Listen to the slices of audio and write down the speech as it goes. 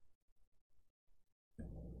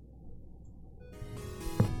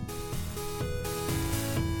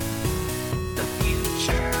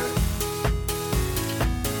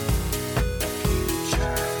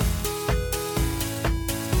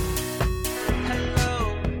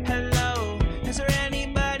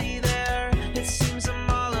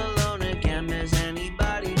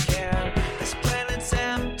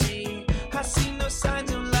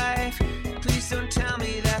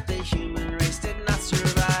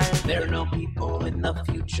There are no people in the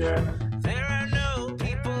future. There are no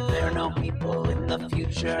people. There are no people in the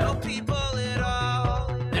future. No people at all.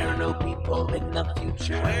 There are no people in the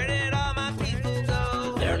future. Where did all my people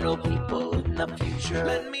go? There are no people in the future.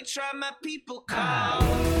 Let me try my people call.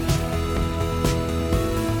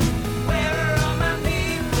 Where are all my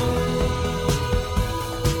people?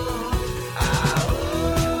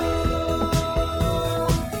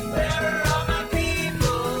 Where are all my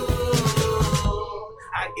people?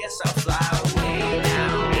 I guess I'll fly away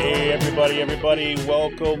now. Hey, everybody,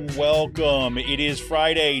 welcome. It is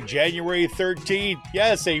Friday, January 13th.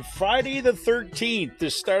 Yes, a Friday the 13th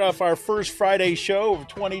to start off our first Friday show of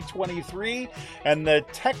 2023, and the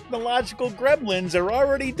technological gremlins are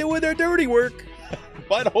already doing their dirty work.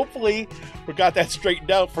 But hopefully, we got that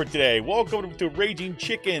straightened out for today. Welcome to Raging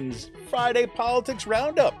Chicken's Friday Politics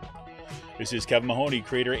Roundup. This is Kevin Mahoney,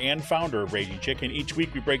 creator and founder of Raging Chicken. Each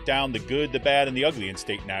week we break down the good, the bad, and the ugly in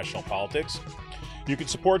state and national politics. You can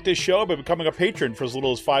support this show by becoming a patron for as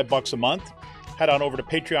little as $5 a month. Head on over to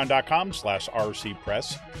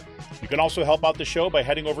patreon.com/rcpress. You can also help out the show by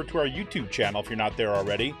heading over to our YouTube channel if you're not there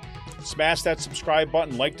already. Smash that subscribe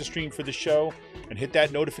button, like the stream for the show, and hit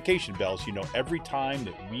that notification bell so you know every time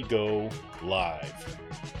that we go live.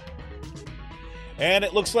 And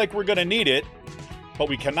it looks like we're going to need it, but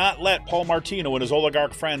we cannot let Paul Martino and his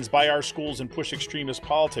oligarch friends buy our schools and push extremist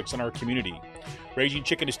politics in our community. Raging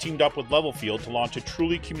Chicken has teamed up with Levelfield to launch a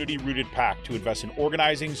truly community-rooted PAC to invest in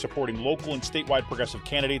organizing, supporting local and statewide progressive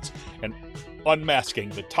candidates, and unmasking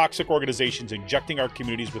the toxic organizations injecting our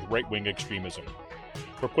communities with right-wing extremism.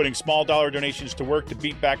 We're putting small dollar donations to work to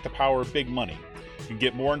beat back the power of big money. You can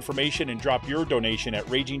get more information and drop your donation at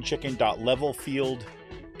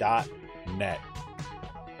ragingchicken.levelfield.net.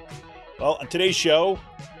 Well, on today's show,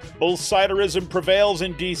 bull-siderism prevails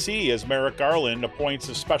in D.C. as Merrick Garland appoints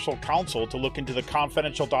a special counsel to look into the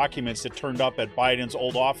confidential documents that turned up at Biden's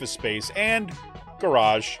old office space and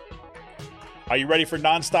garage. Are you ready for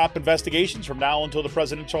nonstop investigations from now until the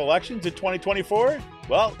presidential elections in 2024?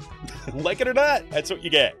 Well, like it or not, that's what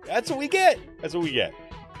you get. That's what we get.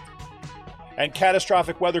 And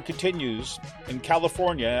catastrophic weather continues. In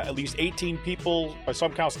California, at least 18 people, by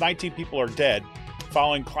some counts 19 people are dead,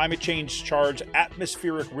 following climate change-charged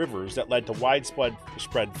atmospheric rivers that led to widespread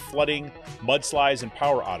flooding, mudslides, and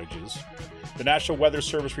power outages. The National Weather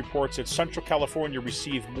Service reports that Central California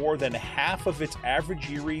received more than half of its average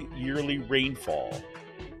yearly rainfall,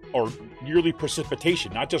 or yearly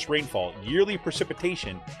precipitation, not just rainfall, yearly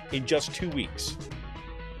precipitation in just 2 weeks.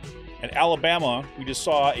 In Alabama, we just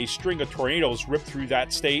saw a string of tornadoes rip through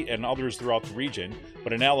that state and others throughout the region.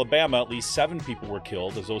 But in Alabama, at least 7 people were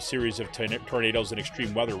killed as those series of tornadoes and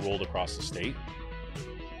extreme weather rolled across the state.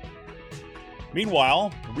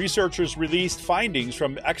 Meanwhile, researchers released findings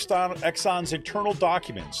from Exxon's internal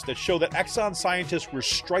documents that show that Exxon scientists were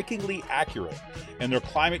strikingly accurate in their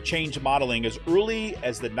climate change modeling as early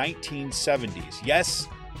as the 1970s. Yes,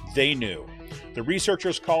 they knew. The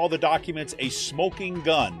researchers call the documents a smoking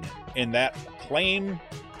gun in that claim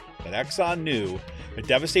that Exxon knew the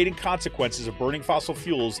devastating consequences of burning fossil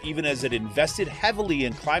fuels, even as it invested heavily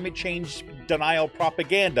in climate change denial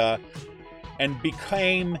propaganda and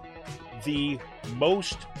became the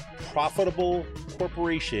most profitable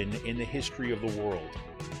corporation in the history of the world.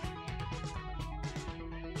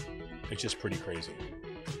 It's just pretty crazy.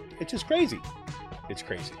 It's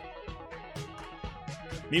crazy.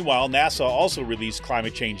 Meanwhile, NASA also released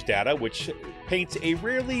climate change data, which paints a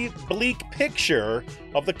really bleak picture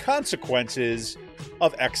of the consequences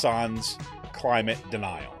of Exxon's climate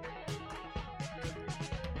denial.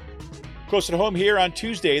 Close to home here on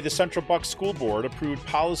Tuesday, the Central Bucks School Board approved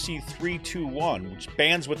Policy 321, which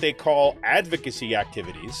bans what they call advocacy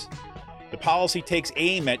activities. The policy takes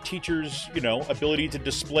aim at teachers' ability to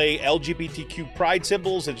display LGBTQ pride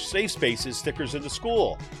symbols and safe spaces stickers in the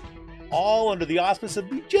school. All under the auspice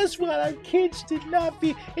of, we just want our kids to not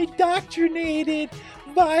be indoctrinated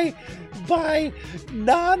by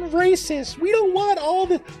non-racists. We don't want all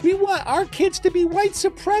this. We want our kids to be white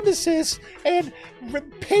supremacists and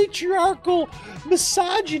patriarchal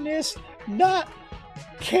misogynists, not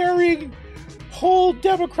caring whole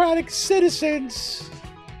democratic citizens.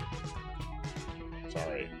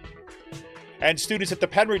 Sorry. And students at the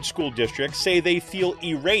Penridge School District say they feel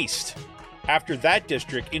erased after that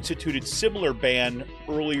district instituted similar ban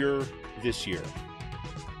earlier this year.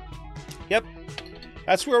 Yep,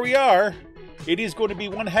 that's where we are. It is going to be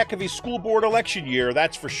one heck of a school board election year,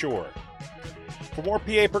 that's for sure. For more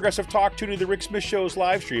PA Progressive Talk, tune in to The Rick Smith Show's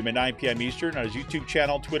live stream at 9 p.m. Eastern on his YouTube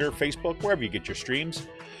channel, Twitter, Facebook, wherever you get your streams.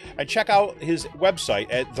 And check out his website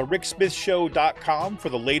at thericksmithshow.com for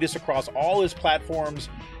the latest across all his platforms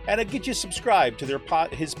and get you subscribed to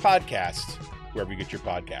his podcast, wherever you get your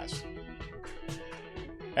podcasts.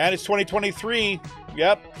 And it's 2023.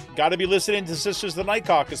 Yep, got to be listening to Sisters of the Night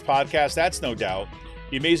Caucus podcast, that's no doubt.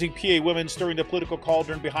 The amazing PA women stirring the political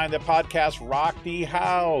cauldron behind the podcast rock the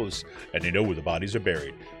house, and they know where the bodies are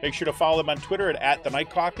buried. Make sure to follow them on Twitter at The Night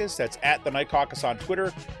Caucus. That's at The Night Caucus on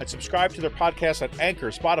Twitter. And subscribe to their podcast on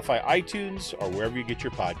Anchor, Spotify, iTunes, or wherever you get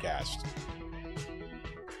your podcasts.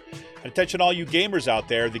 And attention all you gamers out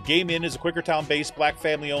there, the Game Inn is a Quakertown-based black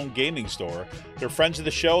family-owned gaming store. They're friends of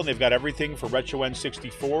the show, and they've got everything for retro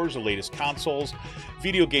N64s, the latest consoles,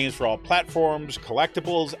 video games for all platforms,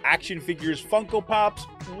 collectibles, action figures, Funko Pops,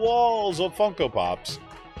 walls of Funko Pops.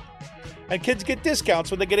 And kids get discounts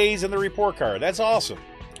when they get A's in their report card. That's awesome.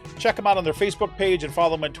 Check them out on their Facebook page and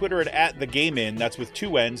follow them on Twitter at The Game Inn. That's with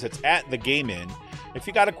 2 N's. That's at The Game Inn. If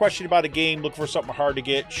you got a question about a game, look for something hard to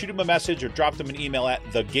get, shoot them a message or drop them an email at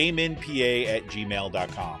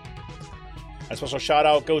thegameinpa@gmail.com. A special shout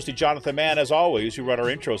out goes to Jonathan Mann, as always, who wrote our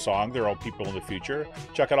intro song, They're All People in the Future.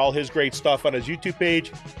 Check out all his great stuff on his YouTube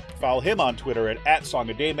page. Follow him on Twitter at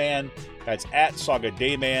SongADayMan. That's at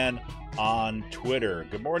SongADayMan on Twitter.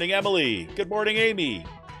 Good morning, Emily. Good morning, Amy.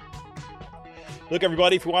 Look,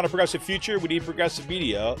 everybody, if you want a progressive future, we need progressive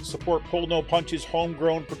media. Support Pull No Punches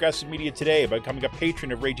homegrown progressive media today by becoming a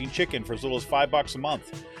patron of Raging Chicken for as little as $5 a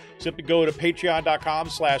month. Simply go to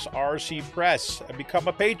patreon.com/rcpress and become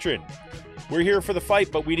a patron. We're here for the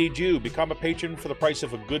fight, but we need you. Become a patron for the price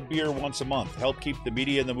of a good beer once a month. Help keep the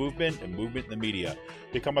media in the movement and movement in the media.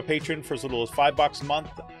 Become a patron for as little as $5 a month.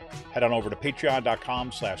 Head on over to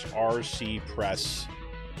patreon.com/rcpress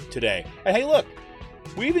today. And hey, look.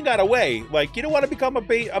 We even got a way, like, you don't want to become a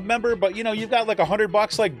member, but, you know, you've got like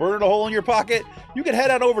 $100 like burning a hole in your pocket. You can head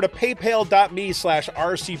on over to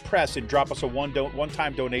paypal.me/rcpress and drop us a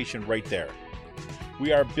one-time donation right there.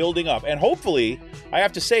 We are building up. And hopefully, I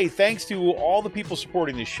have to say, thanks to all the people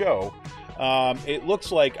supporting this show, it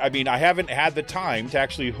looks like, I mean, I haven't had the time to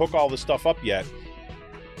actually hook all this stuff up yet.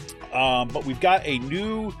 But we've got a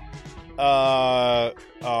new kind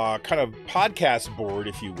of podcast board,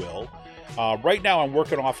 if you will. Right now I'm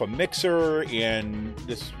working off a mixer and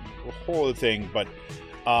this whole other thing, but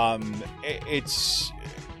it's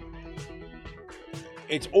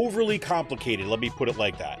overly complicated. Let me put it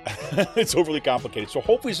like that. It's overly complicated. So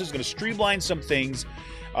hopefully this is going to streamline some things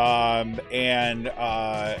and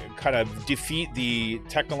kind of defeat the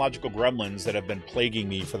technological gremlins that have been plaguing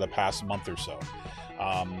me for the past month or so.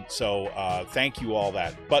 Thank you all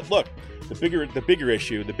that. But look, the bigger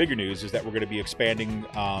issue, the bigger news is that we're going to be expanding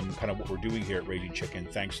kind of what we're doing here at Raging Chicken.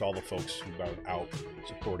 Thanks to all the folks who are out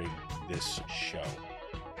supporting this show.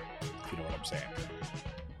 If you know what I'm saying.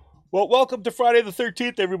 Well, welcome to Friday the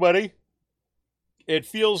 13th, everybody. It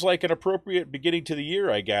feels like an appropriate beginning to the year,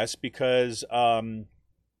 I guess, because I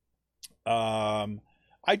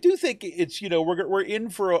do think it's, you know, we're in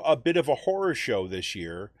for a bit of a horror show this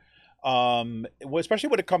year. Especially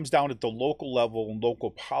when it comes down at the local level and local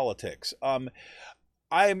politics. I've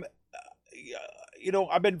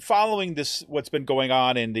been following what's been going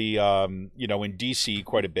on in the, in DC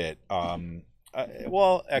quite a bit.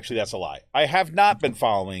 Well, actually, that's a lie. I have not been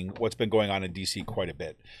following what's been going on in DC quite a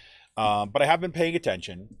bit. But I have been paying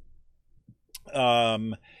attention.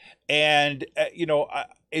 As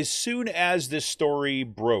soon as this story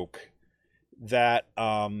broke that,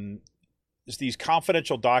 these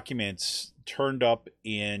confidential documents turned up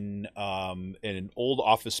in an old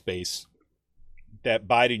office space that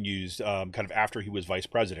Biden used kind of after he was vice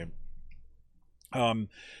president.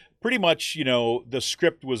 Pretty much, you know, the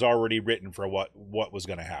script was already written for what was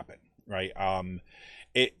going to happen, right?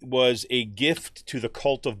 It was a gift to the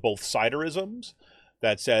cult of both siderisms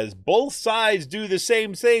that says both sides do the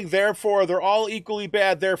same thing, therefore they're all equally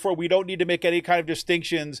bad, therefore we don't need to make any kind of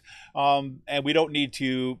distinctions, and we don't need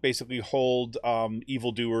to basically hold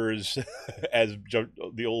evildoers, as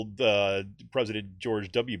the old President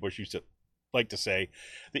George W. Bush used to like to say,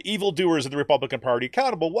 the evildoers of the Republican Party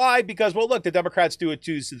accountable. Why? Because, well, look, the Democrats do it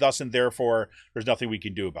too, thus and therefore there's nothing we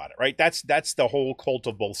can do about it, right? That's the whole cult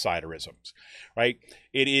of both siderisms, right?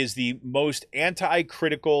 It is the most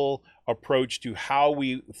anti-critical approach to how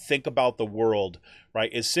we think about the world,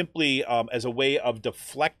 right? Is simply as a way of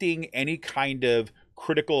deflecting any kind of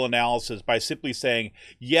critical analysis by simply saying,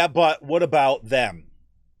 yeah, but what about them?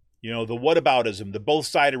 You know, the whataboutism, the both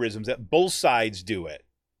siderisms, that both sides do it,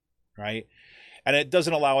 right? And it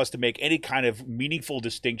doesn't allow us to make any kind of meaningful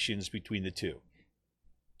distinctions between the two.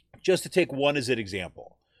 Just to take one as an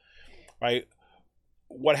example, right?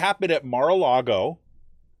 What happened at Mar-a-Lago,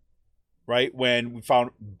 right, when we found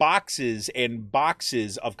boxes and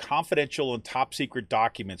boxes of confidential and top secret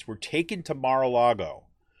documents were taken to Mar-a-Lago,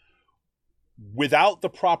 without the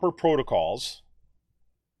proper protocols,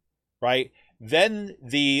 right? Then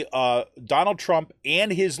the Donald Trump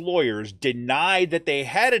and his lawyers denied that they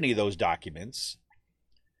had any of those documents.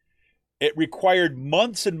 It required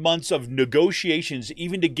months and months of negotiations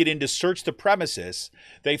even to get in to search the premises.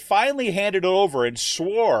 They finally handed it over and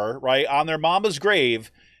swore, right, on their mama's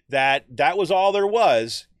grave that that was all there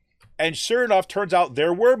was. And sure enough, turns out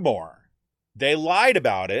there were more. They lied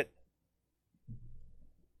about it,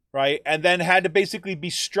 right? And then had to basically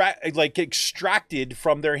be extracted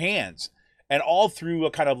from their hands. And all through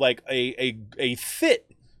a kind of like a fit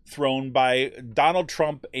thrown by Donald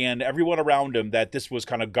Trump and everyone around him that this was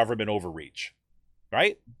kind of government overreach,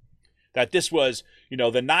 right? That this was, you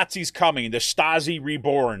know, the Nazis coming, the Stasi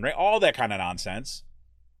reborn, right? All that kind of nonsense,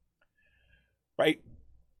 right?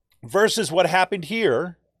 Versus what happened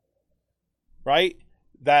here, right?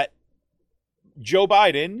 That Joe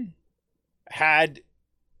Biden had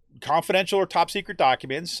confidential or top secret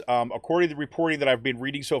documents. According to the reporting that I've been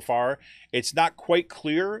reading so far, it's not quite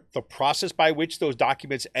clear the process by which those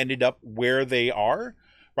documents ended up where they are,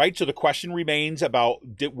 right? So the question remains about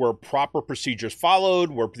were proper procedures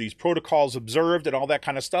followed, were these protocols observed, and all that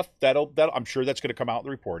kind of stuff. That'll I'm sure that's going to come out in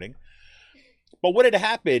the reporting. But what had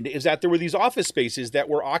happened is that there were these office spaces that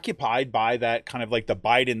were occupied by that kind of like the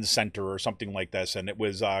Biden Center or something like this, and it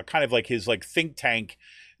was kind of like his like think tank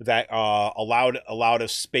that allowed a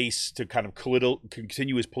space to kind of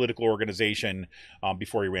continue his political organization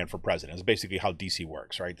before he ran for president. It's basically how DC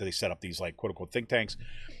works, right? They set up these like quote unquote think tanks,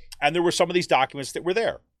 and there were some of these documents that were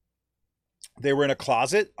there. They were in a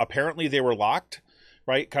closet. Apparently, they were locked,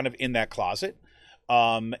 right? Kind of in that closet.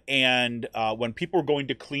 And when people were going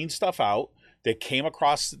to clean stuff out, they came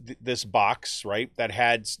across this box, right, that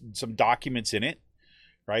had some documents in it,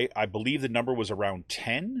 right? I believe the number was around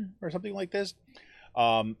 10 or something like this.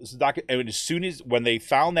 And as soon as when they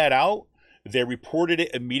found that out, they reported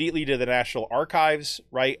it immediately to the National Archives,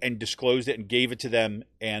 right, and disclosed it and gave it to them.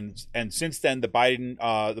 And since then, the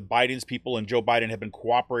Biden's people and Joe Biden have been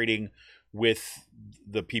cooperating with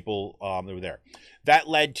the people that were there. That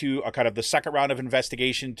led to a kind of the second round of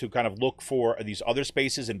investigation to kind of look for these other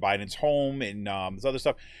spaces in Biden's home and this other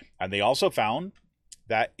stuff. And they also found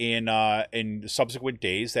that in subsequent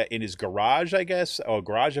days that in his garage, I guess, or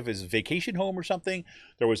garage of his vacation home or something,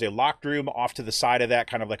 there was a locked room off to the side of that,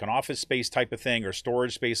 kind of like an office space type of thing or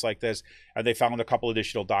storage space like this. And they found a couple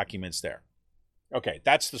additional documents there. Okay,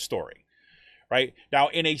 that's the story. Right? Now,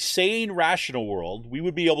 in a sane, rational world, we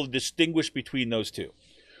would be able to distinguish between those two.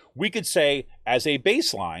 We could say, as a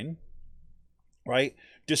baseline, right,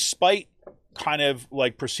 despite kind of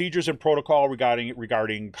like procedures and protocol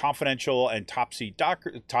regarding confidential and top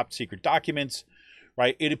secret documents,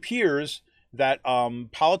 right, it appears that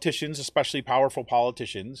politicians, especially powerful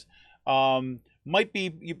politicians, might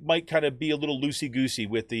kind of be a little loosey-goosey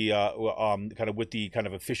with the kind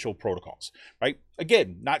of official protocols, right?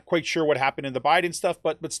 Again, not quite sure what happened in the Biden stuff,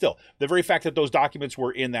 but still, the very fact that those documents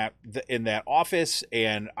were in that office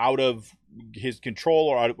and out of his control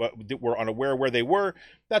or were unaware where they were,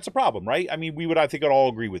 that's a problem, right? I mean, I think would all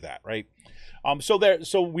agree with that, right?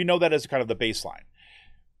 So we know that as kind of the baseline.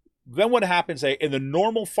 Then what happens in the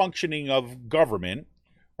normal functioning of government,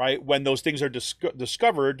 right? When those things are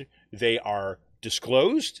discovered, they are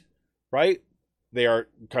disclosed, right? They are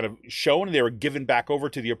kind of shown, they are given back over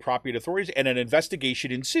to the appropriate authorities, and an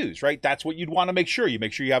investigation ensues, right? That's what you'd want to make sure. You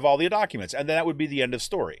make sure you have all the documents, and then that would be the end of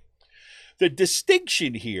story. The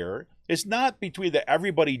distinction here is not between that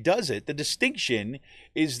everybody does it. The distinction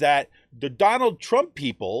is that the Donald Trump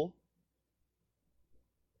people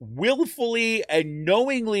willfully and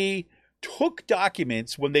knowingly took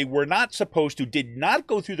documents when they were not supposed to, did not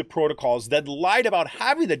go through the protocols, then lied about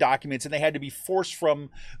having the documents, and they had to be forced from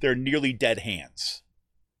their nearly dead hands.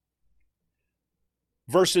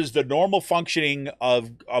 Versus the normal functioning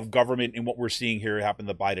of government and what we're seeing here happen in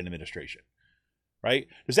the Biden administration. Right?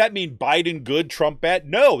 Does that mean Biden good, Trump bad?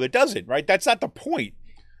 No, it doesn't, right? That's not the point.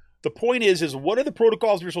 The point is what are the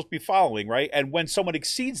protocols we're supposed to be following, right? And when someone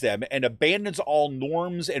exceeds them and abandons all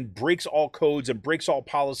norms and breaks all codes and breaks all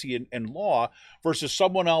policy and law versus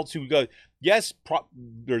someone else who goes, yes,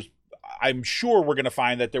 I'm sure we're going to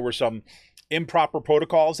find that there were some improper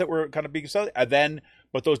protocols that were kind of being said,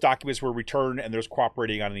 but those documents were returned and there's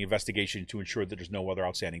cooperating on the investigation to ensure that there's no other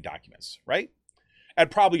outstanding documents, right?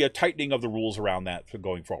 And probably a tightening of the rules around that for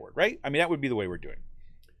going forward, right? I mean, that would be the way we're doing.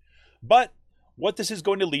 But what this is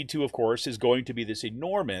going to lead to, of course, is going to be this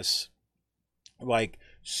enormous, like,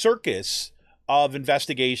 circus of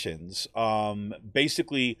investigations,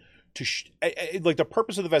 basically like the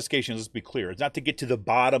purpose of the investigation, let's be clear, it's not to get to the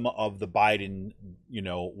bottom of the Biden,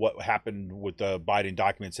 what happened with the Biden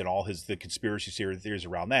documents and all the conspiracy theories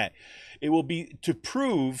around that. It will be to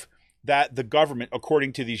prove that the government,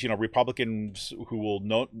 according to these, Republicans who will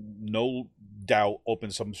no doubt open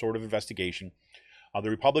some sort of investigation, the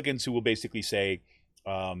Republicans who will basically say,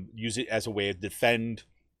 use it as a way to defend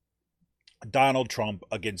Donald Trump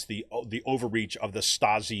against the overreach of the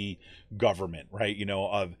Stasi government, right?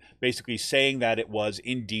 Of basically saying that it was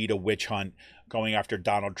indeed a witch hunt going after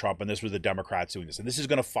Donald Trump, and this was the Democrats doing this. And this is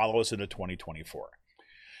going to follow us into 2024.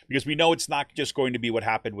 Because we know it's not just going to be what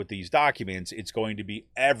happened with these documents, it's going to be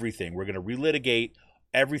everything. We're going to relitigate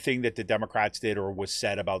everything that the Democrats did or was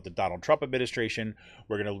said about the Donald Trump administration.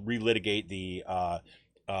 We're going to relitigate the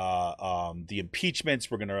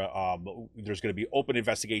impeachments. We're gonna there's going to be open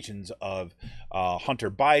investigations of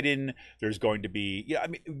Hunter Biden. There's going to be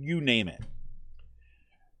you name it.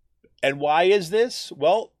 And why is this?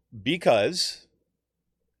 Well, because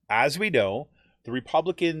as we know, the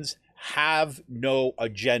Republicans have no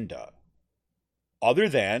agenda other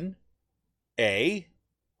than A,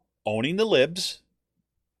 owning the libs,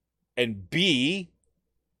 and B,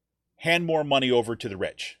 hand more money over to the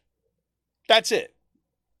rich. That's it.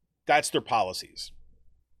 That's their policies.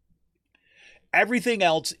 Everything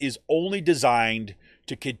else is only designed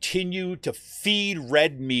to continue to feed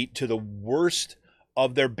red meat to the worst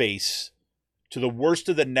of their base, to the worst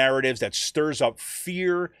of the narratives that stirs up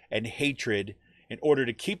fear and hatred in order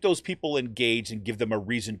to keep those people engaged and give them a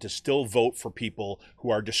reason to still vote for people who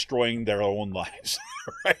are destroying their own lives,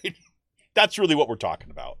 right? That's really what we're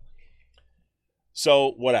talking about.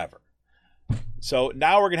 So whatever. So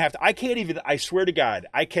now we're going to I swear to God,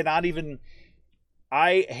 I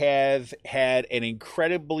have had an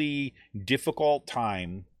incredibly difficult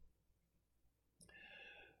time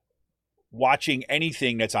watching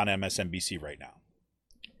anything that's on MSNBC right now.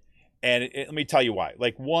 And let me tell you why.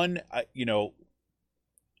 Like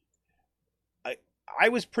I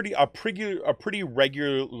was a pretty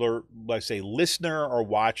regular, let's say, listener or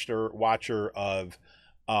watcher of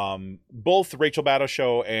both Rachel Maddow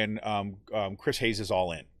show and Chris Hayes'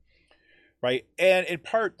 All In, right? And in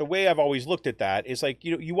part, the way I've always looked at that is like,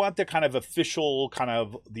 you want the kind of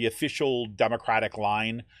the official Democratic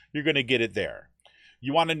line, you're going to get it there.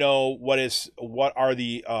 You want to know what are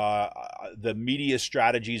the media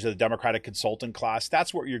strategies of the Democratic consultant class.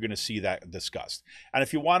 That's what you're going to see that discussed. And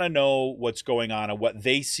if you want to know what's going on and what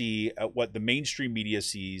they see, what the mainstream media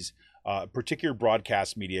sees, particular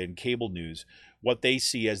broadcast media and cable news, what they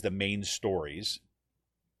see as the main stories,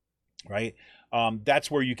 right? That's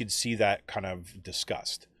where you can see that kind of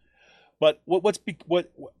discussed. But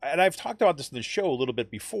and I've talked about this in the show a little bit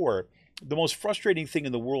before. The most frustrating thing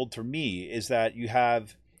in the world for me is that you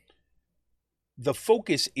have the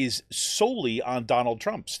focus is solely on Donald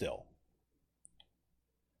Trump still,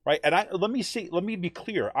 right? And let me be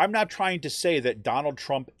clear. I'm not trying to say that Donald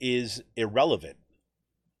Trump is irrelevant,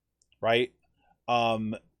 right?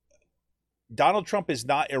 Donald Trump is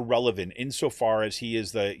not irrelevant insofar as he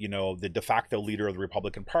is the de facto leader of the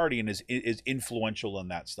Republican Party and is influential in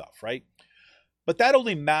that stuff, right? But that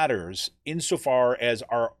only matters insofar as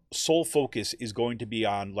our sole focus is going to be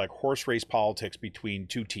on like horse race politics between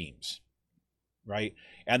two teams, right?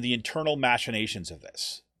 And the internal machinations of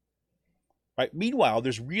this, right? Meanwhile,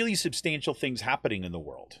 there's really substantial things happening in the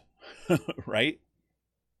world, right?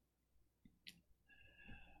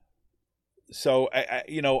 So,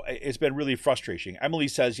 it's been really frustrating. Emily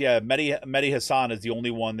says, yeah, Mehdi Hassan is the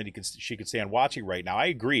only one that she could stand watching right now. I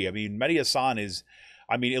agree. I mean, Mehdi Hassan is,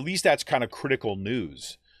 at least that's kind of critical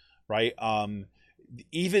news, right? So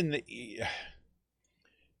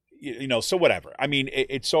whatever. I mean,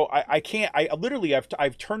 I can't,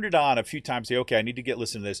 I've turned it on a few times, say, okay, I need to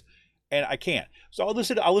listen to this, and I can't. So I'll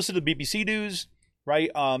listen to BBC News, right?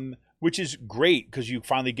 Which is great because you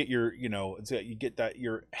finally get your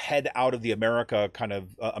head out of the American kind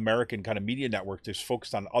of media network that's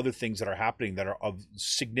focused on other things that are happening that are of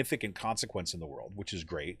significant consequence in the world, which is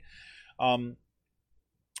great.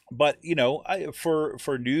 But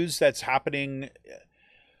for news that's happening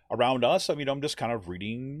around us, I'm just kind of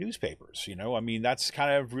reading newspapers. That's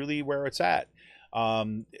kind of really where it's at.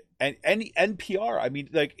 And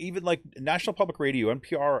NPR, even National Public Radio,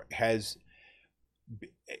 NPR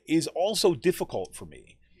is also difficult for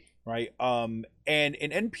me, right? And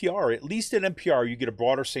in NPR, at least in NPR, you get a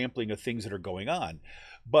broader sampling of things that are going on.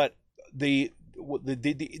 But the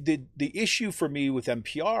issue for me with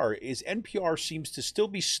NPR is NPR seems to still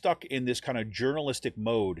be stuck in this kind of journalistic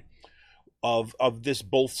mode of this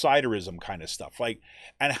both-siderism kind of stuff,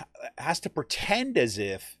 and has to pretend as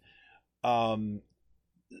if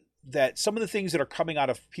that some of the things that are coming out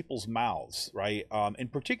of people's mouths, right, in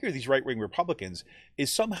particular these right-wing Republicans,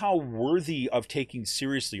 is somehow worthy of taking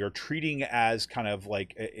seriously or treating as kind of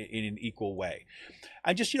like in an equal way.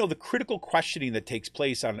 And just, the critical questioning that takes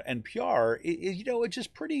place on NPR is, it's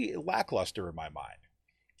just pretty lackluster in my mind.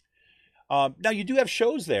 Now, you do have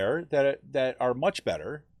shows there that are much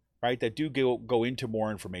better, right, that do go into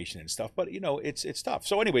more information and stuff, but, it's tough.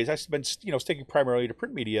 So anyways, I've been, sticking primarily to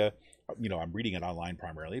print media. I'm reading it online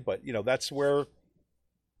primarily, but, that's where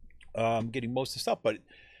I'm getting most of the stuff, but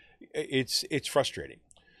it's frustrating.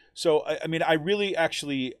 So, I mean, I really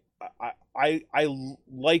actually, I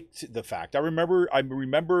liked the fact. I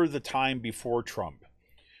remember the time before Trump,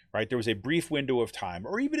 right? There was a brief window of time,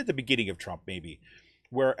 or even at the beginning of Trump, maybe,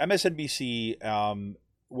 where MSNBC,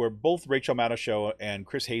 where both Rachel Maddow show and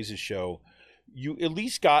Chris Hayes' show, you at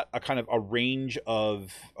least got a kind of a range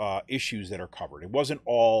of issues that are covered. It wasn't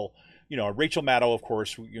all, Rachel Maddow, of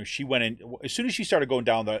course, she went in, as soon as she started going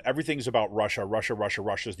down everything's about Russia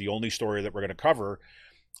is the only story that we're going to cover.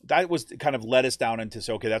 That was kind of led us down into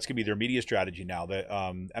say, okay, that's going to be their media strategy now. That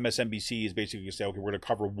MSNBC is basically going to say, okay, we're going to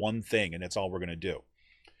cover one thing, and that's all we're going to do.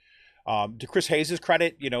 To Chris Hayes'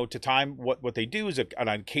 credit, to Time, what they do is on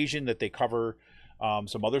occasion that they cover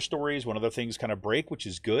some other stories when other things kind of break, which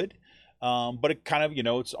is good. But it kind of,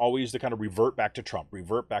 it's always the kind of revert back to Trump,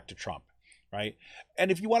 right? And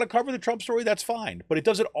if you want to cover the Trump story, that's fine. But it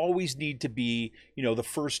doesn't always need to be, the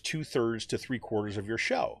first 2/3 to 3/4 of your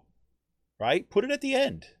show. Right? Put it at the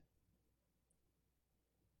end.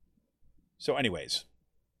 So anyways,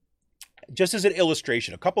 just as an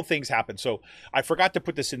illustration, a couple things happened. So I forgot to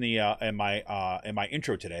put this in the in my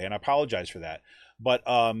intro today, and I apologize for that. But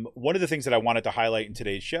one of the things that I wanted to highlight in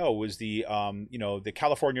today's show was the the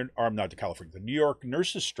New York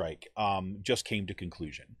nurses strike just came to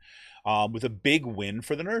conclusion with a big win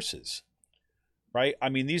for the nurses. Right? I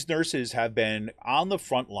mean, these nurses have been on the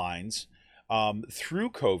front lines through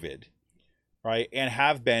COVID. Right, and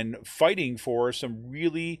have been fighting for some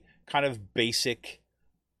really kind of basic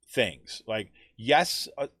things, like yes,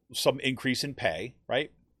 some increase in pay,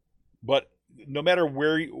 right? But no matter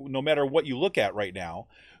what you look at right now,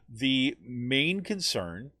 the main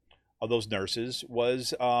concern of those nurses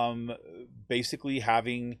was basically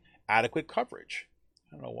having adequate coverage.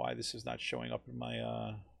 I don't know why this is not showing up in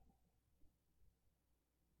my.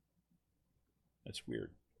 That's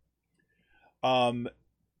weird.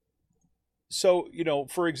 So,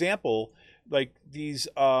 for example, like these,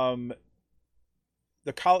 the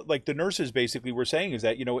nurses basically were saying is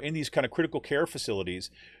that, in these kind of critical care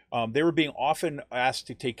facilities, they were being often asked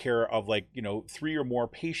to take care of 3 or more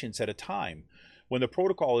patients at a time when the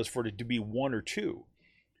protocol is for it to be 1 or 2.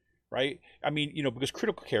 Right. I mean, because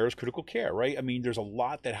critical care is critical care. Right. I mean, there's a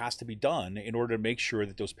lot that has to be done in order to make sure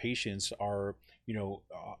that those patients are,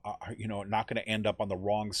 not going to end up on the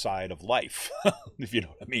wrong side of life, if you know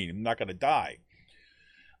what I mean. Not going to die.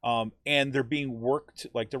 And they're being worked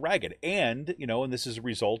like the ragged. And, and this is a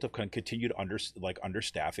result of kind of continued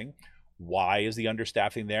understaffing. Why is the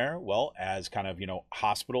understaffing there? Well, as kind of,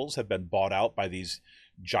 hospitals have been bought out by these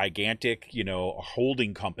gigantic,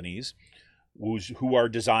 holding companies who are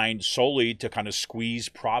designed solely to kind of squeeze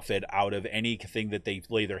profit out of anything that they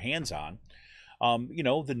lay their hands on.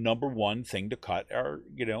 The number one thing to cut are,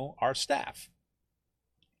 our staff.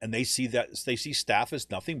 And they see staff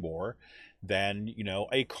as nothing more than,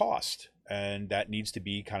 a cost. And that needs to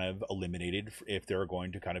be kind of eliminated if they're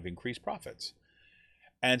going to kind of increase profits.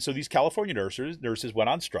 And so these California nurses went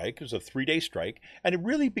on strike. It was a 3-day strike. And it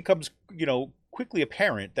really becomes, quickly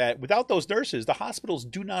apparent that without those nurses, the hospitals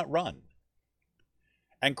do not run.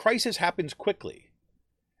 And crisis happens quickly.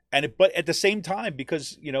 But at the same time,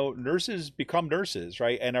 because, nurses become nurses,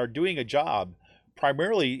 right, and are doing a job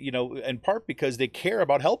primarily, in part because they care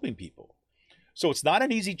about helping people. So it's not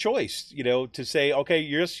an easy choice, to say, okay,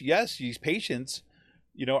 yes, these patients,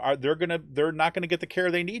 they're not going to get the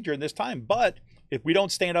care they need during this time. But if we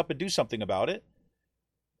don't stand up and do something about it,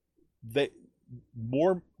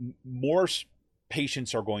 more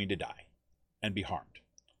patients are going to die and be harmed.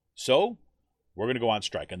 So we're going to go on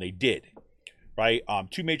strike, and they did. Right,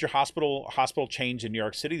 2 major hospital chains in New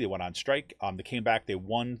York City, they went on strike. They came back. They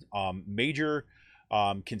won major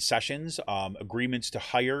concessions, agreements to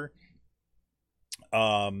hire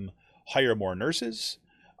more nurses,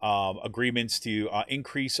 agreements to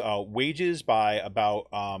increase wages by about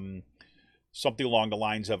something along the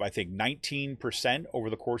lines of, I think, 19% over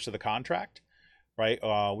the course of the contract. Right,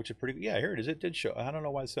 which is pretty. Yeah, here it is. It did show. I don't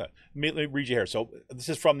know why it's that. Let me read you here. So this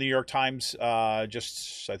is from the New York Times. I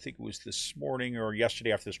think it was this morning or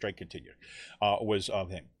yesterday after the strike continued. Was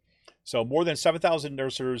him. So more than 7,000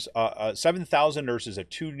 nurses, 7,000 nurses at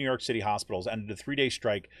 2 New York City hospitals ended a 3-day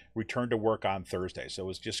strike, returned to work on Thursday. So it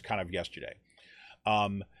was just kind of yesterday.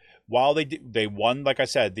 While they won, like I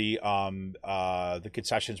said, the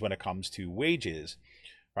concessions when it comes to wages,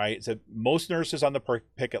 right? So most nurses on the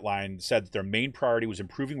picket line said that their main priority was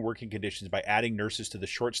improving working conditions by adding nurses to the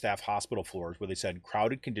short-staffed hospital floors, where they said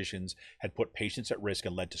crowded conditions had put patients at risk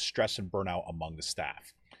and led to stress and burnout among the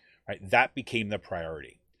staff. Right? That became the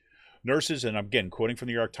priority. Nurses, and I'm again quoting from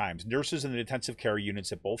the New York Times, nurses in the intensive care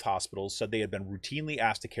units at both hospitals said they had been routinely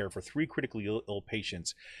asked to care for 3 critically ill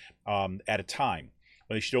patients at a time,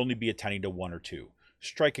 when they should only be attending to 1 or 2.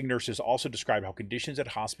 Striking nurses also described how conditions at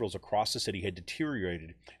hospitals across the city had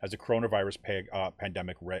deteriorated as the coronavirus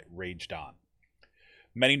pandemic raged on.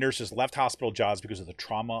 Many nurses left hospital jobs because of the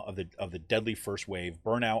trauma of the deadly first wave,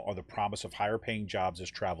 burnout, or the promise of higher paying jobs as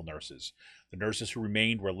travel nurses. The nurses who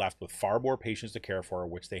remained were left with far more patients to care for,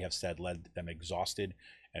 which they have said led them exhausted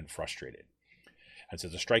and frustrated. And so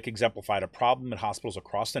the strike exemplified a problem in hospitals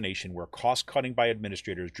across the nation where cost cutting by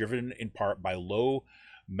administrators, driven in part by low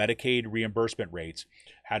Medicaid reimbursement rates,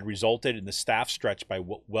 had resulted in the staff stretched by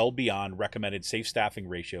well beyond recommended safe staffing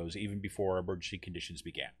ratios even before emergency conditions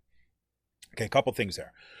began. Okay, a couple things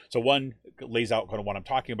there. So one lays out kind of what I'm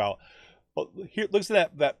talking about. Here, listen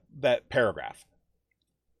to that paragraph,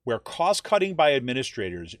 where cost cutting by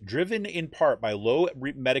administrators, driven in part by low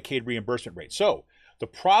Medicaid reimbursement rates. So the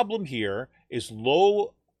problem here is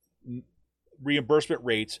low reimbursement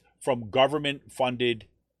rates from government-funded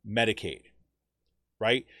Medicaid,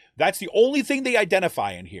 right? That's the only thing they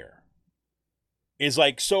identify in here. Is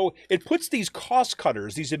like, so it puts these cost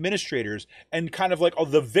cutters, these administrators, and kind of like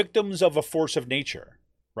the victims of a force of nature,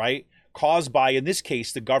 right? Caused by, in this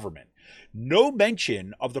case, the government. No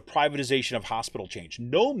mention of the privatization of hospital change.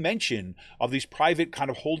 No mention of these private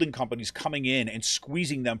kind of holding companies coming in and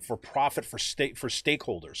squeezing them for profit for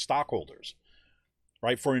stakeholders, stockholders,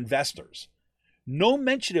 right? For investors. No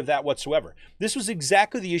mention of that whatsoever. This was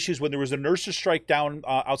exactly the issues when there was a nurses' strike down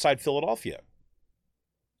outside Philadelphia,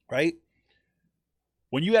 right?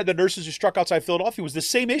 When you had the nurses who struck outside Philadelphia, it was the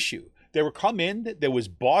same issue. They were come in, that was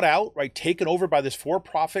bought out, right, taken over by this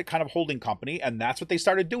for-profit kind of holding company, and that's what they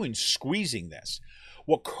started doing, squeezing this.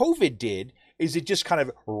 What COVID did is it just kind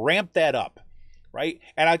of ramped that up, right?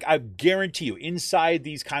 And I guarantee you, inside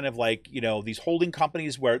these kind of like, these holding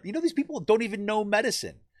companies where, these people don't even know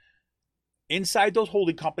medicine. Inside those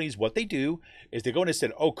holding companies, what they do is they go in and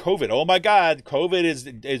say, oh, COVID, oh my God, COVID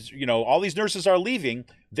is all these nurses are leaving.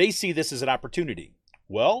 They see this as an opportunity.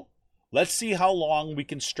 Well, let's see how long we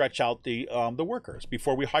can stretch out the workers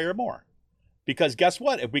before we hire more. Because guess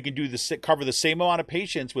what? If we can cover the same amount of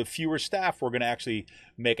patients with fewer staff, we're going to actually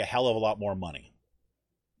make a hell of a lot more money.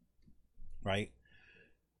 Right?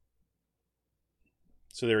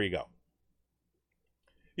 So there you go.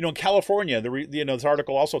 In California, this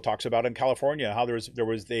article also talks about in California how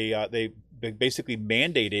they basically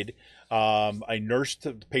mandated a nurse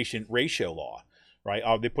to patient ratio law. Right?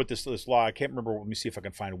 They put this law. I can't remember. Let me see if I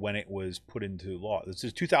can find when it was put into law. This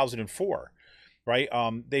is 2004, right?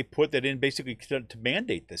 They put that in basically to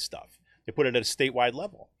mandate this stuff. They put it at a statewide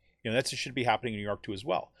level. That should be happening in New York too as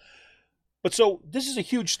well. But so this is a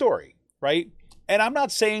huge story, right? And I'm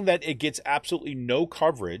not saying that it gets absolutely no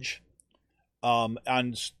coverage on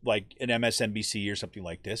like an MSNBC or something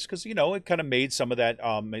like this, because it kind of made some of that.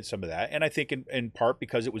 And I think in part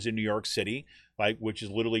because it was in New York City, like, which is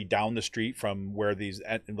literally down the street from where these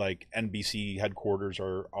like NBC headquarters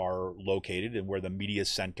are located, and where the media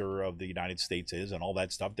center of the United States is, and all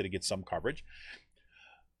that stuff, that it gets some coverage.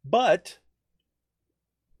 But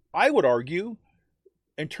I would argue,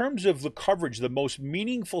 in terms of the coverage, the most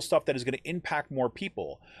meaningful stuff that is going to impact more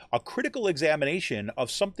people, a critical examination of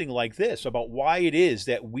something like this about why it is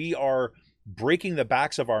that we are breaking the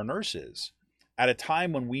backs of our nurses at a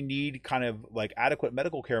time when we need kind of like adequate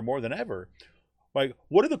medical care more than ever. Like,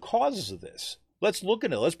 what are the causes of this? Let's look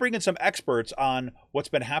at it. Let's bring in some experts on what's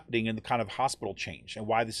been happening in the kind of hospital change and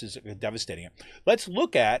why this is devastating. Let's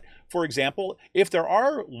look at, for example, if there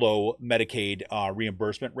are low Medicaid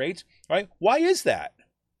reimbursement rates, right? Why is that?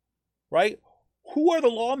 Right? Who are the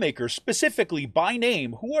lawmakers, specifically by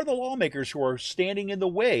name, who are the lawmakers who are standing in the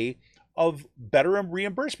way of better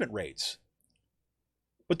reimbursement rates?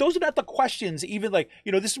 But those are not the questions, even like,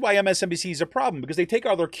 this is why MSNBC is a problem, because they take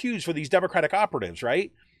all their cues for these Democratic operatives,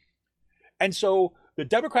 right? And so the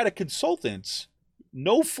Democratic consultants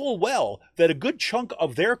know full well that a good chunk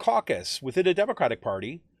of their caucus within the Democratic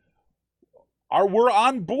Party were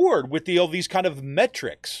on board with these kind of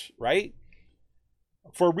metrics, right?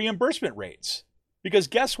 For reimbursement rates. Because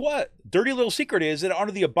guess what? Dirty little secret is that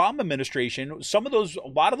under the Obama administration, a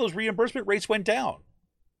lot of those reimbursement rates went down.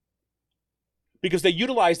 Because they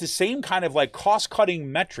utilized the same kind of like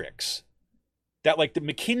cost-cutting metrics that like the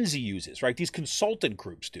McKinsey uses, right? These consultant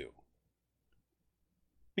groups do.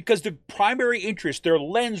 Because the primary interest, their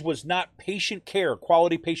lens was not patient care,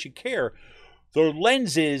 quality patient care. Their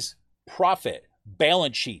lens is profit,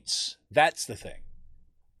 balance sheets. That's the thing.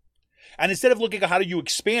 And instead of looking at how do you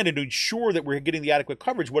expand and ensure that we're getting the adequate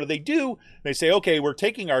coverage, what do? They say, okay, we're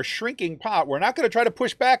taking our shrinking pot. We're not going to try to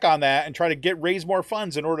push back on that and try to raise more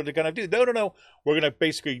funds in order to kind of do. No. We're going to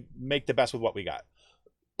basically make the best with what we got.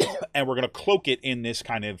 And we're going to cloak it in this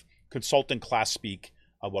kind of consultant class speak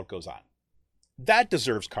of what goes on. That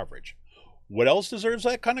deserves coverage. What else deserves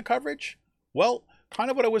that kind of coverage? Well, kind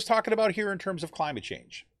of what I was talking about here in terms of climate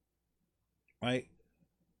change, right?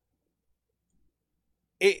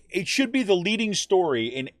 It should be the leading story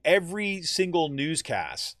in every single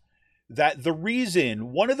newscast that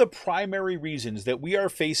one of the primary reasons that we are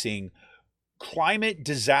facing climate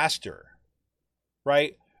disaster,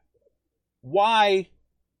 right? Why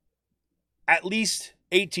at least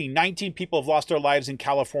 19 people have lost their lives in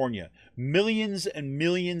California. Millions and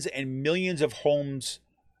millions and millions of homes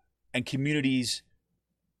and communities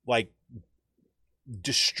like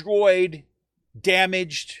destroyed,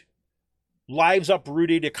 damaged, lives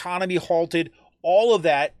uprooted, economy halted, all of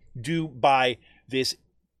that due by this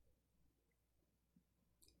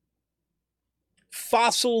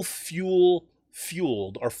fossil fuel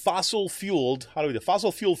fueled, right?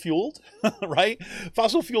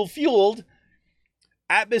 Fossil fuel fueled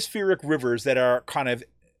atmospheric rivers that are kind of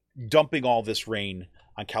dumping all this rain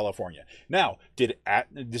on California. Now,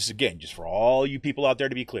 this is again, just for all you people out there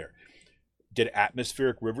to be clear, did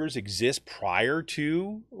atmospheric rivers exist prior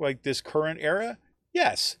to like this current era?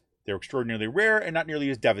 Yes, they're extraordinarily rare and not nearly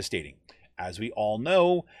as devastating. As we all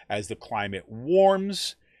know, as the climate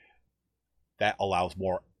warms, that allows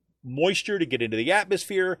more moisture to get into the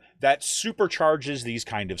atmosphere, that supercharges these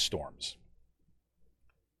kind of storms.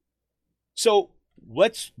 So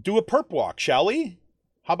let's do a perp walk, shall we?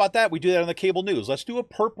 How about that? We do that on the cable news. Let's do a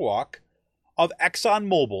perp walk of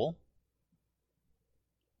ExxonMobil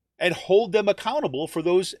and hold them accountable for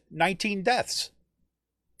those 19 deaths.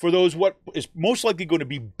 For those what is most likely going to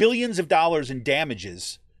be billions of dollars in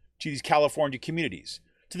damages to these California communities.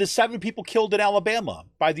 To the 7 people killed in Alabama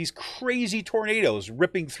by these crazy tornadoes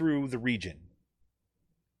ripping through the region.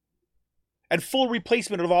 And full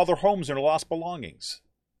replacement of all their homes and their lost belongings.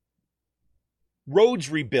 Roads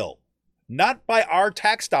rebuilt, not by our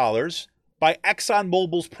tax dollars, by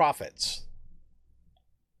ExxonMobil's profits.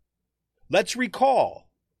 Let's recall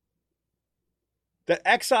that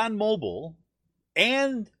ExxonMobil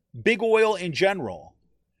and big oil in general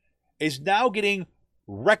is now getting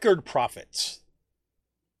record profits.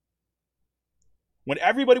 When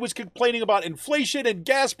everybody was complaining about inflation and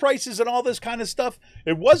gas prices and all this kind of stuff,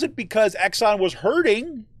 it wasn't because Exxon was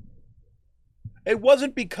hurting. It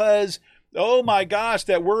wasn't because, oh my gosh,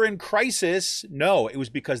 that we're in crisis. No, it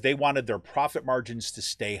was because they wanted their profit margins to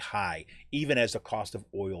stay high, even as the cost of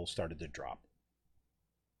oil started to drop.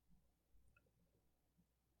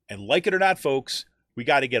 And like it or not, folks, we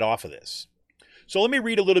got to get off of this. So let me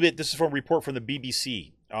read a little bit. This is from a report from the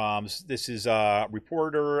BBC. This is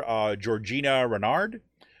reporter Georgina Renard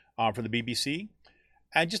from the BBC.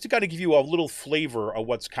 And just to kind of give you a little flavor of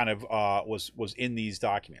what's kind of was in these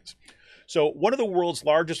documents. So one of the world's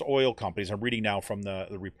largest oil companies, I'm reading now from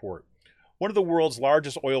the report, one of the world's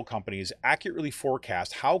largest oil companies accurately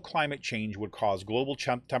forecast how climate change would cause global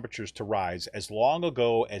temperatures to rise as long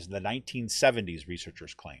ago as the 1970s,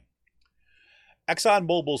 researchers claim.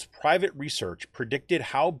 ExxonMobil's private research predicted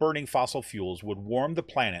how burning fossil fuels would warm the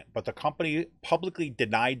planet, but the company publicly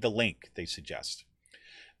denied the link, they suggest.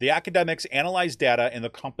 The academics analyzed data in the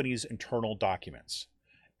company's internal documents.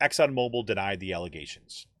 ExxonMobil denied the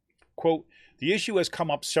allegations. Quote, "The issue has come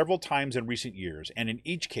up several times in recent years, and in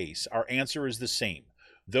each case, our answer is the same.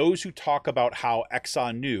 Those who talk about how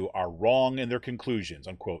Exxon knew are wrong in their conclusions,"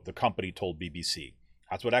 unquote, the company told BBC.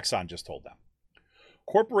 That's what Exxon just told them.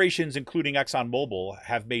 Corporations, including ExxonMobil,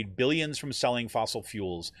 have made billions from selling fossil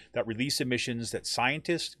fuels that release emissions that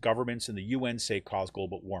scientists, governments, and the UN say cause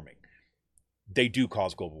global warming. They do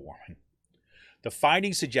cause global warming. The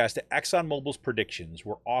findings suggest that ExxonMobil's predictions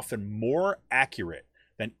were often more accurate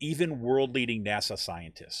than even world-leading NASA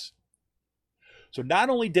scientists. So not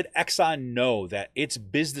only did Exxon know that its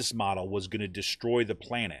business model was going to destroy the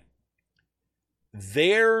planet,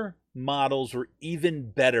 their models were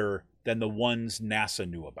even better than the ones NASA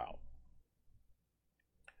knew about.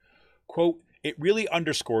 Quote, "It really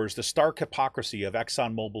underscores the stark hypocrisy of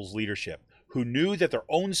ExxonMobil's leadership, who knew that their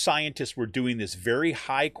own scientists were doing this very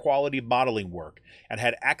high-quality modeling work and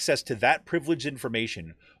had access to that privileged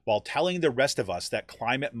information while telling the rest of us that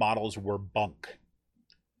climate models were bunk.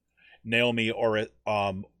 Naomi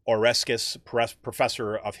Oreskes,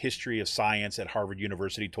 professor of history of science at Harvard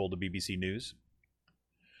University, told the BBC News.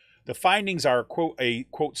 The findings are, quote, a,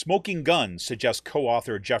 quote, smoking gun, suggests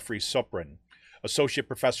co-author Jeffrey Supran, associate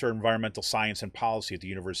professor of environmental science and policy at the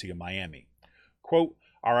University of Miami. Quote,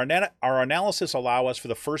 our analysis allow us for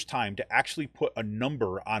the first time to actually put a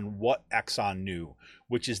number on what Exxon knew,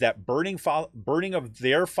 which is that burning of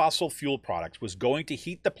their fossil fuel products was going to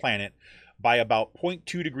heat the planet by about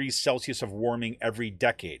 0.2 degrees Celsius of warming every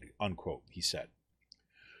decade, unquote, he said.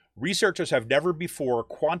 Researchers have never before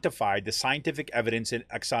quantified the scientific evidence in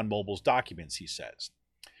ExxonMobil's documents, he says.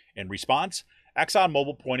 In response,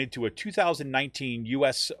 ExxonMobil pointed to a 2019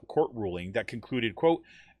 U.S. court ruling that concluded, quote,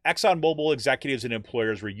 ExxonMobil executives and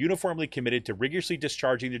employers were uniformly committed to rigorously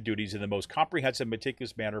discharging their duties in the most comprehensive,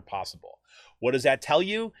 meticulous manner possible. What does that tell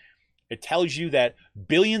you? It tells you that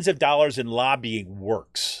billions of dollars in lobbying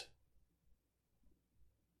works.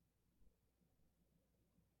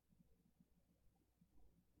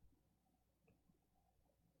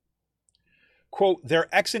 Quote, their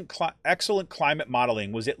excellent climate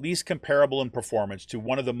modeling was at least comparable in performance to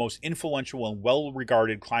one of the most influential and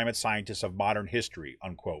well-regarded climate scientists of modern history,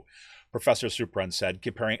 unquote, Professor Supran said,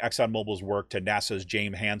 comparing ExxonMobil's work to NASA's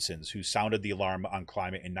James Hansen, who sounded the alarm on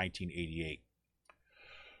climate in 1988.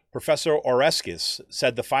 Professor Oreskes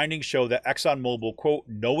said the findings show that ExxonMobil, quote,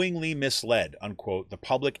 knowingly misled, unquote, the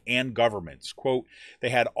public and governments. Quote, they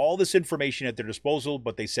had all this information at their disposal,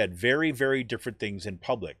 but they said very, very different things in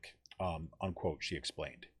public. Unquote, she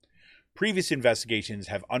explained. Previous investigations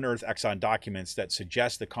have unearthed Exxon documents that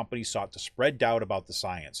suggest the company sought to spread doubt about the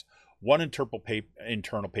science. One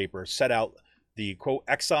internal paper set out the, quote,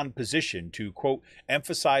 Exxon position to, quote,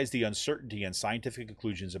 emphasize the uncertainty and scientific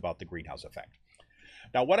conclusions about the greenhouse effect.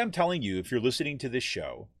 Now, what I'm telling you, if you're listening to this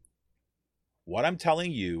show, what I'm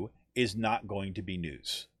telling you is not going to be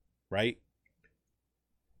news, right?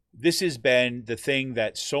 This has been the thing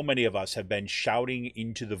that so many of us have been shouting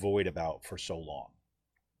into the void about for so long,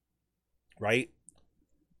 right?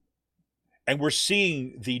 And we're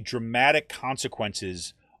seeing the dramatic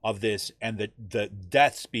consequences of this and the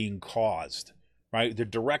deaths being caused, right? The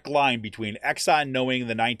direct line between Exxon knowing in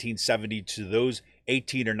the 1970s to those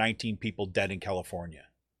 18 or 19 people dead in California.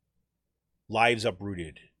 Lives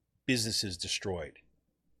uprooted, businesses destroyed,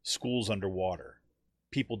 schools underwater,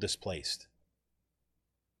 people displaced.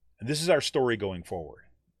 And this is our story going forward.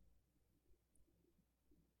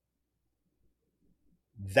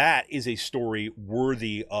 That is a story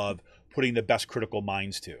worthy of putting the best critical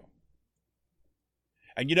minds to.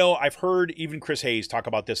 And, you know, I've heard even Chris Hayes talk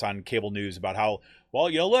about this on cable news about how,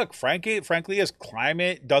 well, you know, look, frankly, as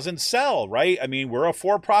climate doesn't sell, right? I mean, we're a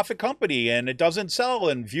for-profit company and it doesn't sell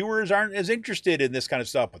and viewers aren't as interested in this kind of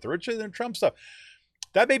stuff, but they're interested in Trump stuff.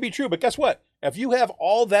 That may be true, but guess what? If you have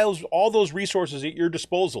all those resources at your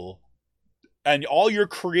disposal and all your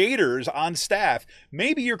creators on staff,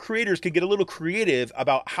 maybe your creators could get a little creative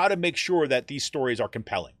about how to make sure that these stories are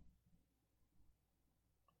compelling.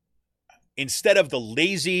 Instead of the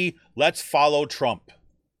lazy, let's follow Trump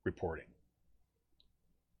reporting.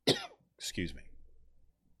 Excuse me.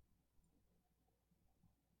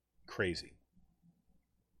 Crazy.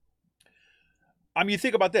 I mean, you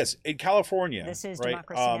think about this. In California, this is right?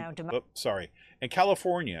 Democracy Now! Sorry. In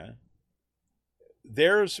California,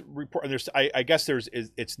 there's I guess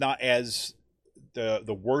it's not as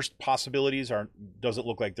the worst possibilities doesn't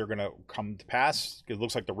look like they're going to come to pass. It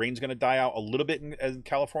looks like the rain's going to die out a little bit in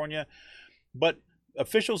California, but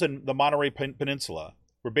officials in the Monterey Peninsula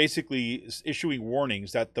were basically issuing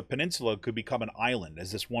warnings that the peninsula could become an island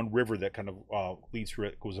as this one river that kind of leads through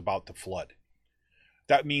it was about to flood.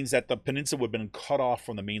 That means that the peninsula would have been cut off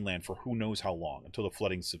from the mainland for who knows how long until the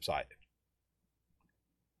flooding subsided.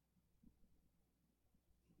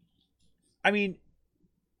 I mean,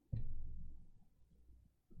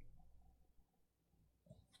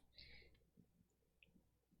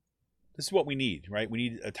 this is what we need, right? We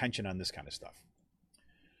need attention on this kind of stuff.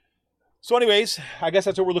 So anyways, I guess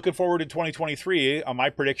that's what we're looking forward to 2023.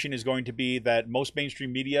 My prediction is going to be that most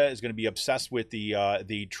mainstream media is going to be obsessed with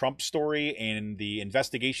the Trump story and the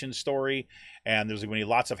investigation story. And there's going to be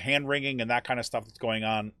lots of hand-wringing and that kind of stuff that's going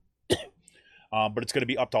on. But it's going to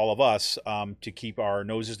be up to all of us to keep our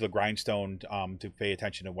noses to the grindstone, to pay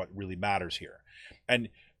attention to what really matters here. And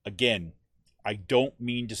again, I don't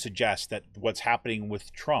mean to suggest that what's happening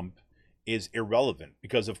with Trump is irrelevant,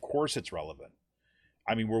 because of course it's relevant.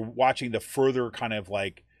 I mean, we're watching the further kind of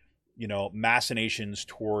like machinations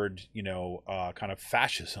toward, kind of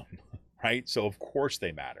fascism, right? So of course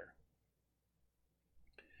they matter.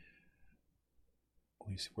 Let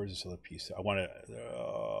me see, where's this other piece? I want to,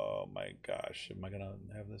 oh my gosh, am I going to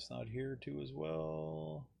have this not here too as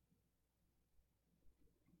well?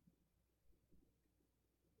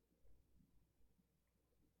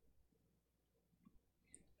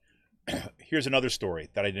 Here's another story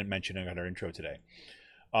that I didn't mention in our intro today.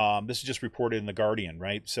 This is just reported in The Guardian,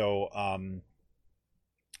 right? So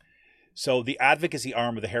the advocacy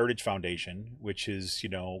arm of the Heritage Foundation, which is,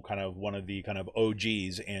 kind of one of the kind of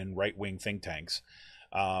OGs in right-wing think tanks,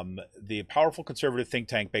 the powerful conservative think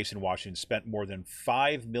tank based in Washington spent more than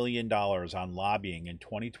 $5 million on lobbying in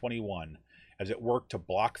 2021 as it worked to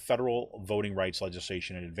block federal voting rights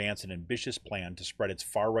legislation and advance an ambitious plan to spread its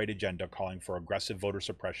far-right agenda calling for aggressive voter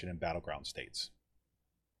suppression in battleground states.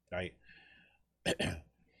 Right?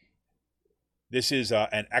 This is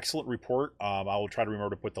an excellent report. I will try to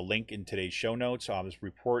remember to put the link in today's show notes. This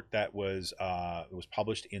report that was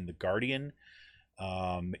published in The Guardian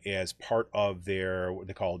as part of their, what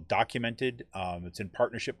they call Documented. It's in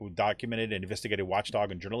partnership with Documented, an investigative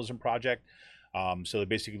watchdog and journalism project. So they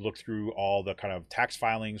basically looked through all the kind of tax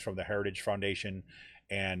filings from the Heritage Foundation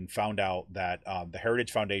and found out that the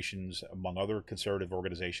Heritage Foundations, among other conservative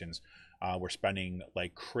organizations, were spending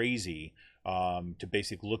like crazy to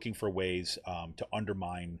basically looking for ways to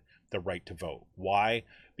undermine the right to vote. Why?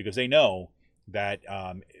 Because they know that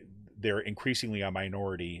they're increasingly a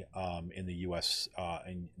minority in the U.S.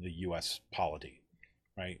 polity,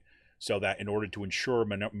 right? So that in order to ensure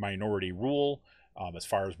minority rule, as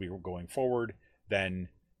far as we were going forward, then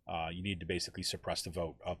you need to basically suppress the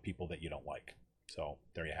vote of people that you don't like. So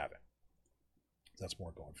there you have it. That's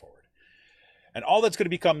more going forward. And all that's going to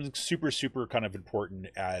become super, super kind of important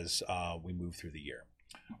as we move through the year.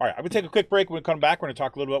 All right, I'm going to take a quick break. When we come back, we're going to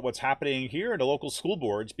talk a little bit about what's happening here in the local school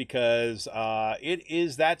boards because it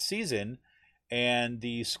is that season and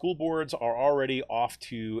the school boards are already off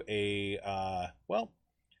to a,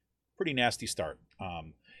 pretty nasty start.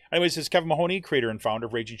 Anyways, this is Kevin Mahoney, creator and founder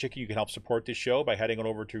of Raging Chicken. You can help support this show by heading on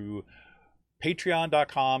over to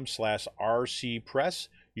patreon.com/rcpress.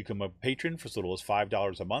 You can become a patron for as little as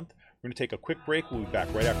 $5 a month. We're going to take a quick break. We'll be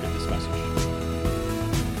back right after this message.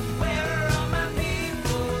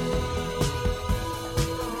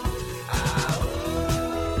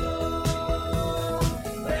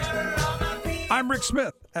 I'm Rick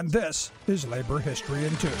Smith, and this is Labor History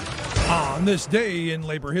in 2. On this day in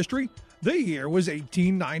labor history, the year was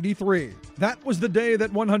 1893. That was the day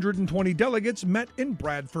that 120 delegates met in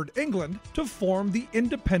Bradford, England, to form the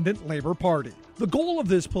Independent Labour Party. The goal of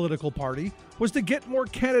this political party was to get more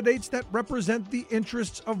candidates that represent the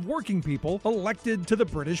interests of working people elected to the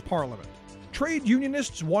British Parliament. Trade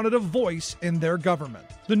unionists wanted a voice in their government.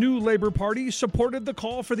 The new Labour Party supported the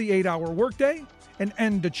call for the 8-hour workday, an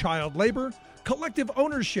end to child labor, collective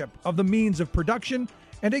ownership of the means of production,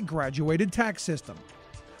 and a graduated tax system.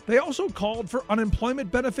 They also called for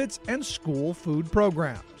unemployment benefits and school food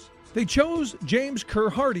programs. They chose James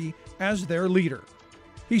Kerr Hardie as their leader.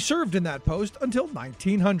 He served in that post until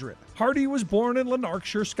 1900. Hardie was born in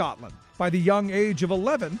Lanarkshire, Scotland. By the young age of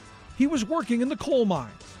 11, he was working in the coal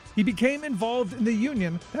mines. He became involved in the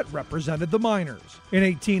union that represented the miners. In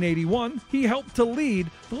 1881, he helped to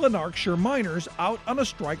lead the Lanarkshire miners out on a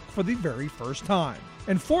strike for the very first time.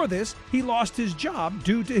 And for this, he lost his job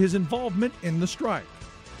due to his involvement in the strike.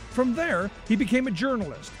 From there, he became a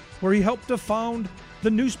journalist, where he helped to found the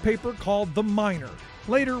newspaper called The Miner,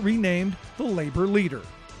 later renamed The Labour Leader.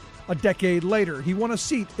 A decade later, he won a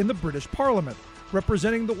seat in the British Parliament,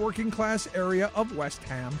 representing the working class area of West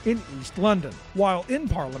Ham in East London. While in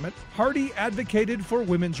Parliament, Hardie advocated for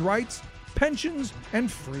women's rights, pensions,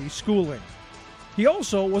 and free schooling. He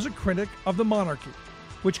also was a critic of the monarchy,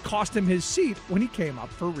 which cost him his seat when he came up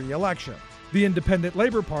for re-election. The Independent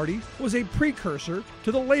Labour Party was a precursor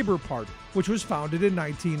to the Labour Party, which was founded in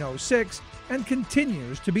 1906 and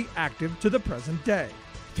continues to be active to the present day.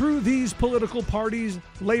 Through these political parties,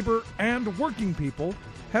 labor and working people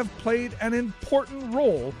have played an important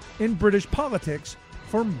role in British politics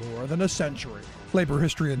for more than a century. Labor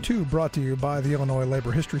History in 2 brought to you by the Illinois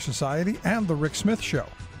Labor History Society and The Rick Smith Show.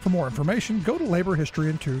 For more information, go to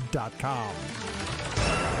laborhistoryin2.com.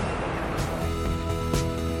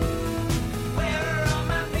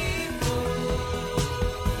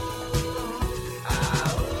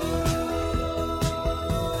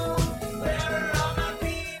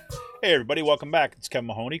 Hey everybody, welcome back. It's Kevin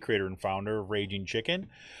Mahoney, creator and founder of Raging Chicken.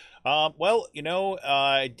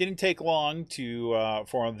 It didn't take long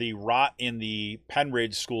for the rot in the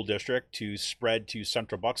Penridge School District to spread to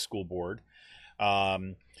Central Bucks School Board.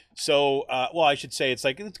 Well, I should say it's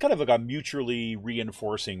kind of like a mutually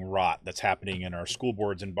reinforcing rot that's happening in our school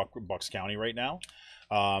boards in Bucks County right now.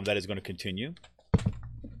 That is going to continue.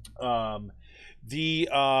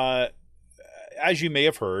 As you may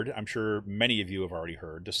have heard, I'm sure many of you have already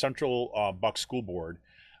heard, the Central Bucks School Board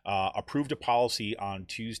approved a policy on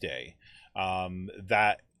Tuesday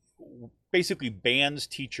that basically bans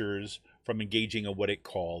teachers from engaging in what it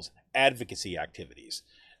calls advocacy activities.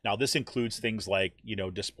 Now, this includes things like,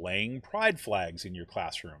 displaying pride flags in your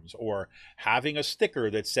classrooms, or having a sticker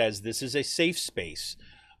that says this is a safe space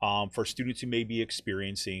for students who may be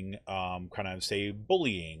experiencing say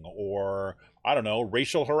bullying, or I don't know,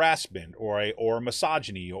 racial harassment, or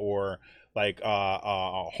misogyny, or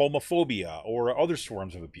homophobia, or other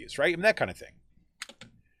forms of abuse, right? I mean, that kind of thing.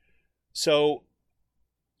 So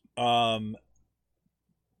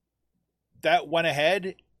that went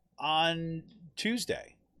ahead on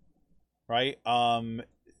Tuesday, right? Hold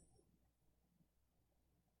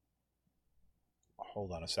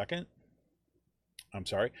on a second. I'm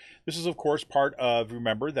sorry. This is, of course, part of,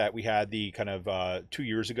 remember that we had the kind of 2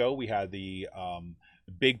 years ago, we had the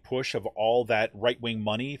big push of all that right-wing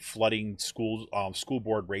money flooding school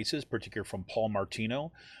board races, particularly from Paul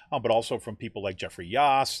Martino, but also from people like Jeffrey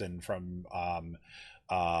Yass, and from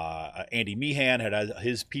Andy Meehan had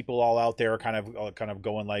his people all out there kind of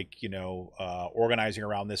going organizing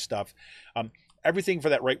around this stuff. Everything for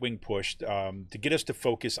that right-wing push to get us to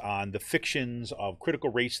focus on the fictions of critical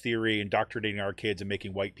race theory, indoctrinating our kids and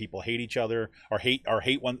making white people hate each other, or hate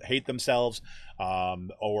themselves,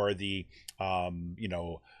 or the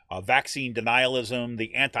vaccine denialism,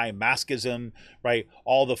 the anti-maskism, right?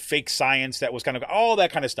 All the fake science that was all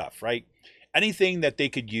that kind of stuff, right? Anything that they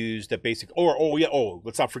could use that let's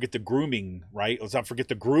not forget the grooming, right? Let's not forget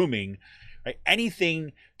the grooming, right?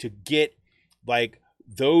 Anything to get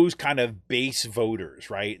those kind of base voters,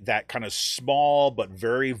 right? That kind of small but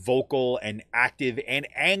very vocal and active and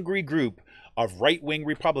angry group of right-wing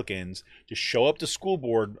Republicans to show up to school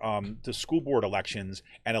board elections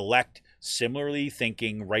and elect similarly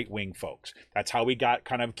thinking right-wing folks. That's how we got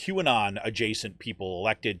kind of QAnon adjacent people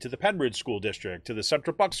elected to the Penridge School District, to the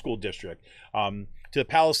Central Bucks School District, to the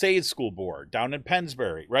Palisades School Board down in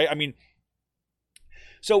Pennsbury, right? I mean,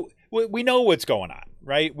 so we know what's going on,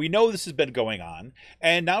 right? We know this has been going on,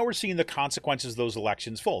 and now we're seeing the consequences of those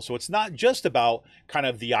elections full. So it's not just about kind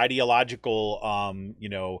of the ideological,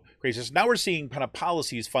 craziness. Now we're seeing kind of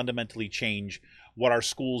policies fundamentally change what our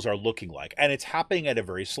schools are looking like, and it's happening at a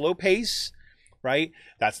very slow pace, right?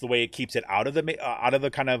 That's the way it keeps it out of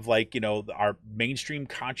the kind of our mainstream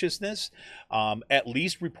consciousness. At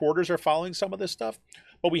least reporters are following some of this stuff.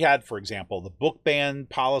 But we had, for example, the book ban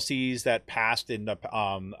policies that passed in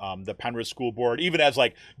the Penrith School Board, even as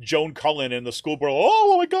Joan Cullen in the school board,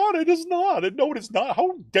 oh my God, it is not. No, it is not.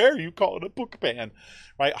 How dare you call it a book ban,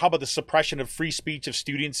 right? How about the suppression of free speech of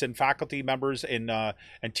students and faculty members and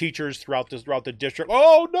teachers throughout the district?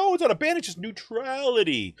 Oh no, it's not a ban. It's just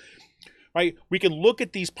neutrality. Right? We can look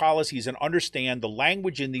at these policies and understand the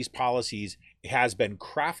language in these policies has been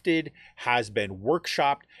crafted, has been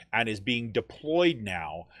workshopped, and is being deployed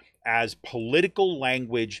now as political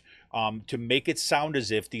language to make it sound as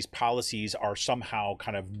if these policies are somehow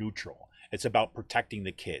kind of neutral. It's about protecting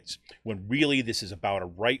the kids, when really this is about a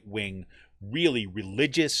right-wing, really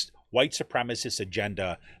religious, white supremacist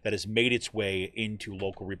agenda that has made its way into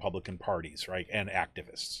local Republican parties, right, and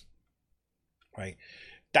activists, right?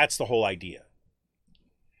 That's the whole idea.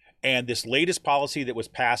 And this latest policy that was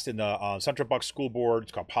passed in the Central Bucks School Board,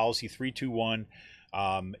 it's called Policy 321.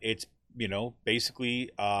 It's basically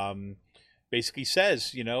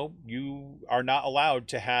says you are not allowed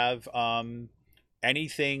to have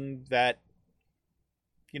anything that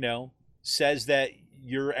says that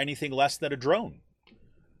you're anything less than a drone,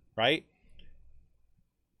 right?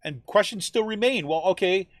 And questions still remain. Well,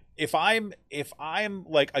 okay, if I'm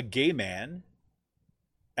like a gay man,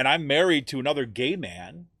 and I'm married to another gay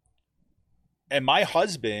man, and my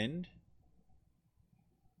husband,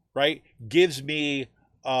 right, gives me,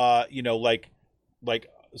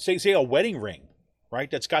 say a wedding ring, right,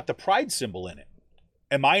 that's got the pride symbol in it.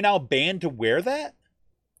 Am I now banned to wear that?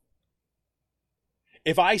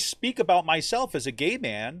 If I speak about myself as a gay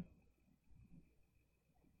man,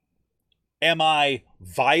 am I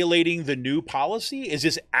violating the new policy? Is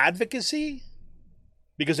this advocacy?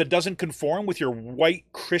 Because it doesn't conform with your white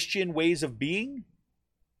Christian ways of being?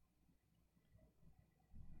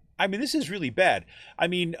 I mean, this is really bad. I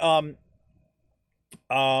mean,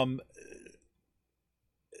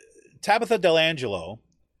 Tabitha Delangelo,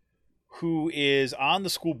 who is on the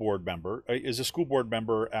school board member, is a school board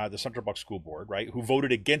member at the Central Bucks School Board, right, who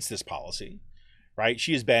voted against this policy, right?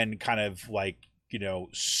 She has been kind of like,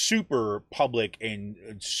 super public and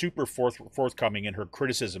super forthcoming in her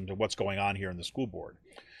criticism of what's going on here in the school board.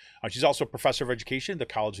 She's also a professor of education at the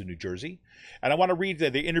College of New Jersey. And I want to read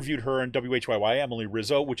that they interviewed her in WHYY, Emily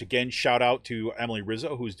Rizzo, which again, shout out to Emily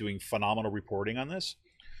Rizzo, who's doing phenomenal reporting on this.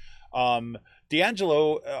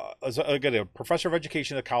 D'Angelo is again, a professor of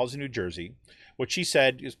education at the College of New Jersey. What she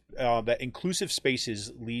said is that inclusive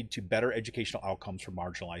spaces lead to better educational outcomes for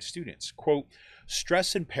marginalized students. Quote,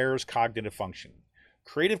 stress impairs cognitive function.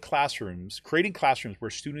 Creating classrooms where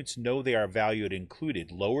students know they are valued and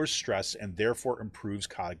included lowers stress and therefore improves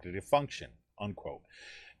cognitive function, unquote,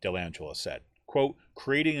 D'Angelo said. Quote,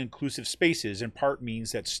 creating inclusive spaces in part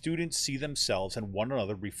means that students see themselves and one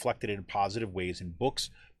another reflected in positive ways in books,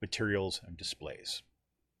 materials, and displays.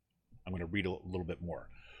 I'm going to read a little bit more.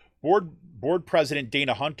 Board President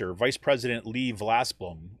Dana Hunter, Vice President Lee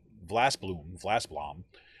Vlasblom,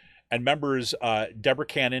 and members Deborah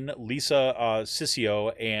Cannon, Lisa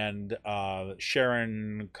Ciccio, and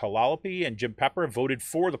Sharon Kalalopi and Jim Pepper voted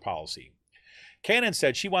for the policy. Cannon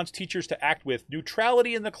said she wants teachers to act with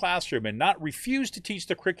neutrality in the classroom and not refuse to teach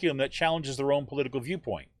the curriculum that challenges their own political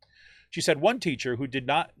viewpoint. She said one teacher who did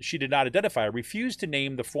not identify refused to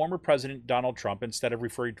name the former President Donald Trump, instead of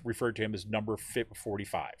referred to him as number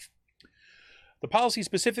 45. The policy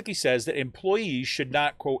specifically says that employees should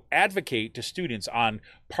not, quote, advocate to students on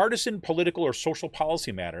partisan, political, or social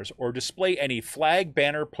policy matters or display any flag,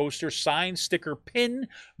 banner, poster, sign, sticker, pin,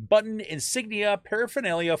 button, insignia,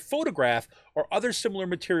 paraphernalia, photograph, or other similar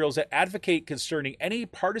materials that advocate concerning any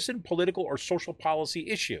partisan, political, or social policy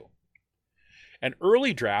issue. An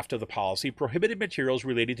early draft of the policy prohibited materials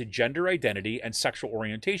related to gender identity and sexual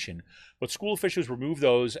orientation, but school officials removed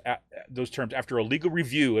those terms after a legal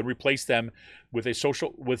review and replaced them with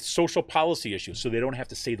social policy issues, so they don't have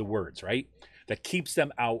to say the words, right? That keeps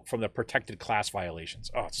them out from the protected class violations.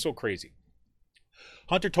 Oh, it's so crazy.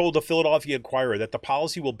 Hunter told the Philadelphia Inquirer that the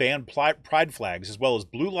policy will ban pride flags as well as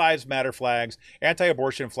Blue Lives Matter flags,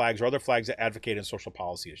 anti-abortion flags, or other flags that advocate on social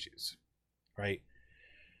policy issues, right?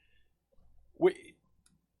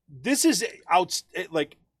 This is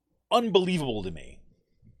unbelievable to me.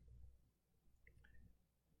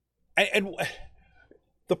 And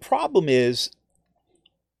the problem is,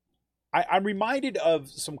 I'm reminded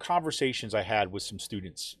of some conversations I had with some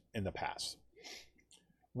students in the past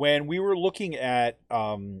when we were looking at,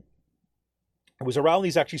 it was around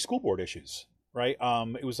these actually school board issues, right?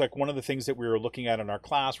 It was like one of the things that we were looking at in our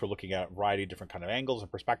class. We're looking at a variety of different kind of angles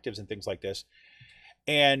and perspectives and things like this.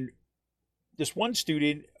 And this one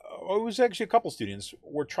student, or it was actually a couple students,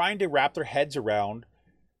 were trying to wrap their heads around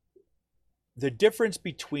the difference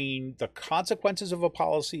between the consequences of a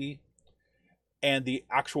policy and the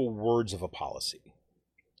actual words of a policy,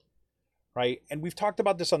 right? And we've talked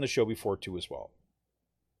about this on the show before too as well,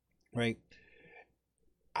 right?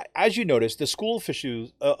 As you noticed, the school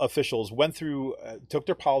officials went through, took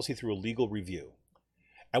their policy through a legal review.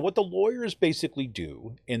 And what the lawyers basically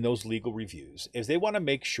do in those legal reviews is they want to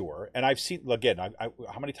make sure, and I've seen, again,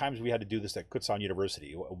 how many times we had to do this at Kutztown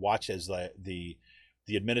University, watch as the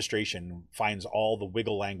administration finds all the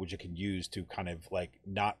wiggle language it can use to kind of like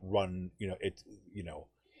not run,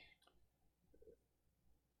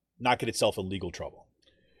 not get itself in legal trouble,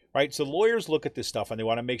 right? So lawyers look at this stuff and they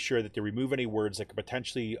want to make sure that they remove any words that could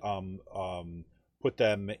potentially put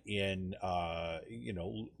them in,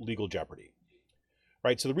 legal jeopardy.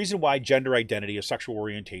 Right. So the reason why gender identity or sexual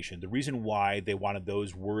orientation, the reason why they wanted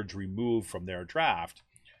those words removed from their draft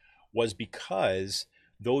was because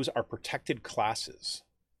those are protected classes,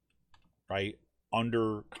 right?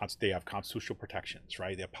 They have constitutional protections,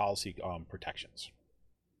 right? They have policy protections.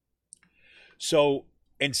 So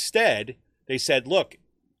instead, they said, look,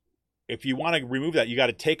 if you want to remove that, you got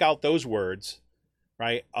to take out those words,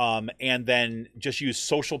 right? And then just use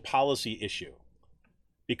social policy issue,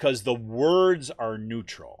 because the words are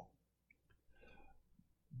neutral.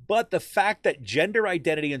 But the fact that gender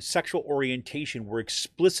identity and sexual orientation were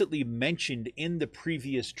explicitly mentioned in the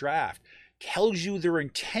previous draft tells you their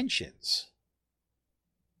intentions.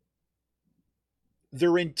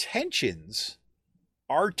 Their intentions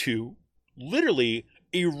are to literally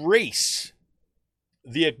erase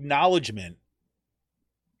the acknowledgement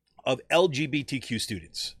of LGBTQ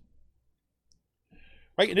students.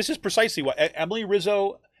 Right, and this is precisely what Emily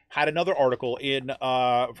Rizzo had another article in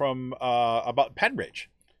from about Pennridge,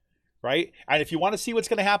 right? And if you want to see what's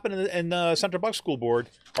going to happen in the Central Bucks School Board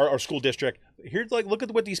or school district, here's look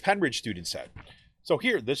at what these Pennridge students said. So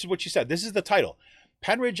this is what she said. This is the title: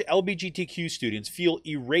 Pennridge LGBTQ students feel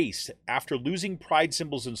erased after losing pride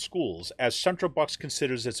symbols in schools as Central Bucks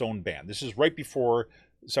considers its own ban. This is right before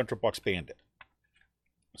Central Bucks banned it.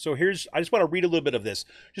 So I just want to read a little bit of this,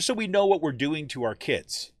 just so we know what we're doing to our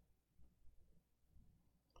kids.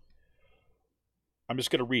 I'm just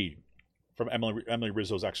going to read from Emily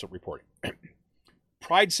Rizzo's excellent reporting.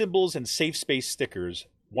 Pride symbols and safe space stickers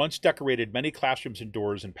once decorated many classrooms and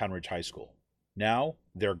doors in Penridge High School. Now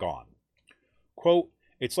they're gone. Quote,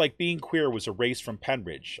 "It's like being queer was erased from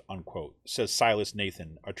Penridge," unquote, says Silas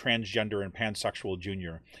Nathan, a transgender and pansexual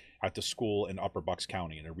junior at the school in Upper Bucks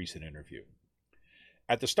County, in a recent interview.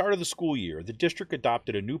 At the start of the school year, the district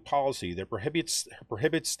adopted a new policy that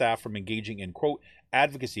prohibits staff from engaging in, quote,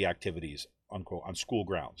 advocacy activities, unquote, on school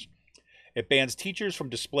grounds. It bans teachers from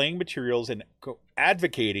displaying materials and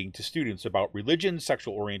advocating to students about religion,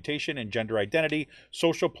 sexual orientation, and gender identity,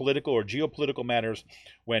 social, political, or geopolitical matters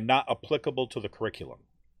when not applicable to the curriculum.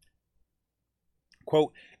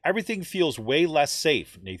 Quote, "Everything feels way less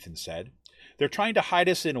safe," Nathan said. "They're trying to hide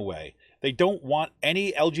us in a way. They don't want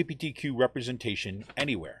any LGBTQ representation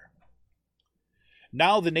anywhere."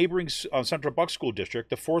 Now, the neighboring Central Bucks School District,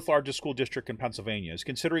 the fourth largest school district in Pennsylvania, is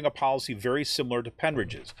considering a policy very similar to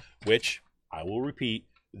Penridge's, which, I will repeat,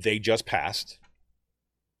 they just passed.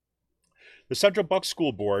 The Central Bucks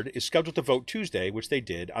School Board is scheduled to vote Tuesday, which they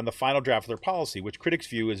did, on the final draft of their policy, which critics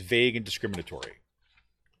view as vague and discriminatory.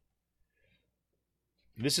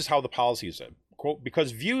 This is how the policy is said. Quote,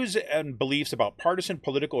 "Because views and beliefs about partisan,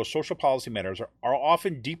 political, or social policy matters are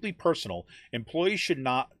often deeply personal, employees should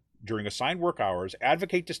not, during assigned work hours,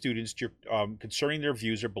 advocate to students concerning their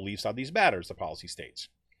views or beliefs on these matters," the policy states.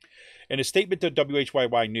 In a statement to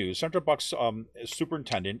WHYY News, Central Bucks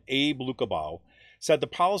Superintendent Abe Lucabaugh said the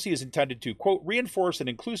policy is intended to, quote, "reinforce an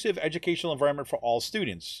inclusive educational environment for all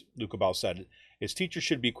students." Lucabaugh said its teachers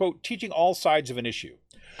should be, quote, "teaching all sides of an issue."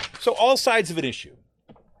 So all sides of an issue.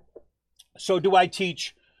 So do I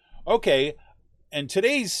teach, okay, in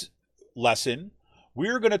today's lesson,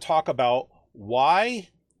 we're going to talk about why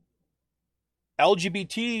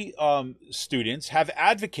LGBT students have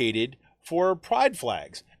advocated for pride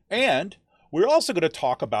flags. And we're also going to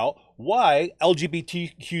talk about why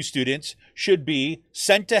LGBTQ students should be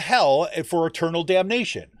sent to hell for eternal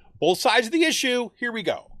damnation. Both sides of the issue. Here we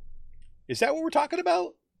go. Is that what we're talking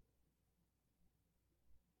about?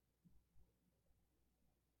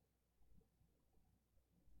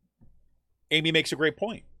 Amy makes a great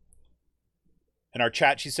point. In our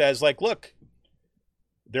chat, she says, like, look,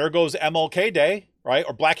 there goes MLK Day, right?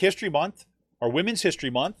 Or Black History Month, or Women's History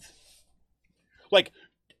Month. Like,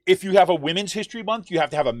 if you have a Women's History Month, you have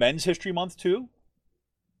to have a Men's History Month too?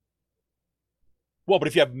 Well, but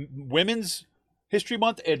if you have Women's History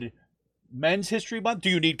Month and Men's History Month, do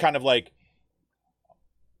you need kind of like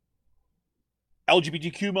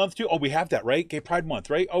LGBTQ Month too? Oh, we have that, right? Gay Pride Month,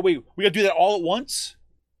 right? Oh, wait, we got to do that all at once?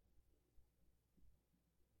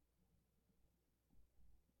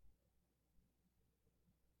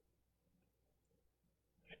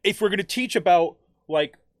 If we're going to teach about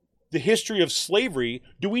like the history of slavery,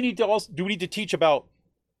 do we need to teach about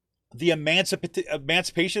the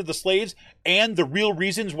emancipation of the slaves and the real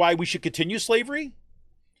reasons why we should continue slavery?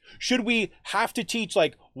 Should we have to teach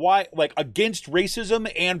like why, like, against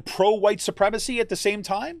racism and pro-white supremacy at the same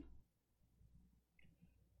time?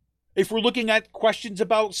 If we're looking at questions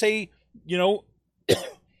about, say,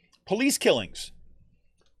 police killings,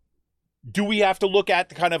 do we have to look at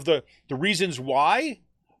kind of the reasons why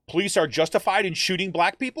police are justified in shooting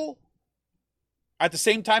black people? At the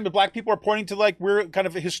same time, the black people are pointing to like we're kind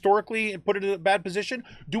of historically put in a bad position.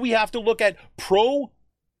 Do we have to look at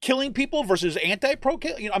pro-killing people versus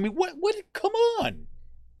anti-pro-killing? I mean, what? Come on.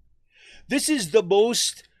 This is the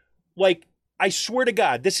most, like, I swear to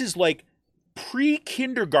God, this is like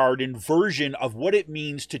pre-kindergarten version of what it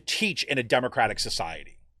means to teach in a democratic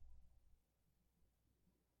society.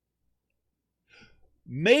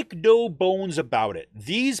 Make no bones about it.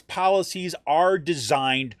 These policies are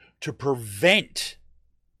designed to prevent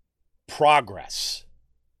progress,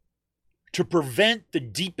 to prevent the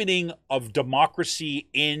deepening of democracy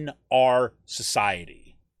in our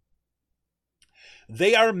society.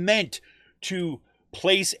 They are meant to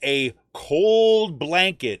place a cold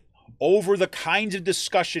blanket over the kinds of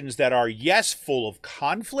discussions that are, yes, full of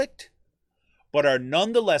conflict, but are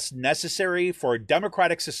nonetheless necessary for a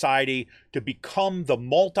democratic society to become the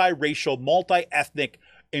multiracial, multi-ethnic,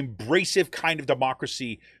 embracive kind of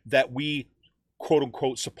democracy that we, quote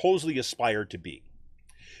unquote, supposedly aspire to be.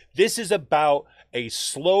 This is about a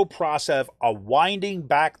slow process of winding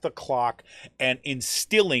back the clock and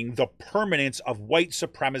instilling the permanence of white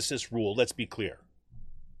supremacist rule. Let's be clear.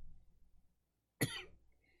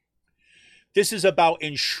 This is about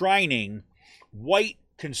enshrining white,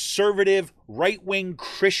 conservative, right-wing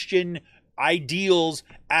Christian ideals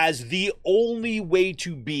as the only way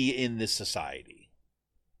to be in this society.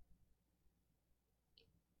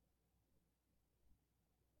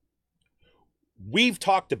 We've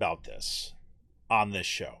talked about this on this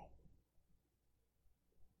show.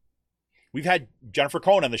 We've had Jennifer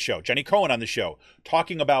Cohen on the show, Jenny Cohen on the show,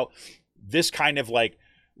 talking about this kind of like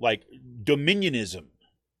dominionism,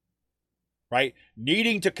 right?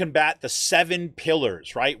 Needing to combat the 7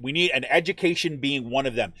 pillars, right? We need an education being one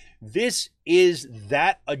of them. This is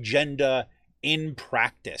that agenda in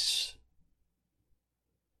practice.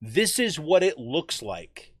 This is what it looks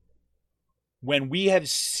like when we have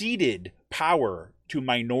ceded power to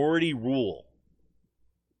minority rule.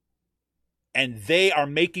 And they are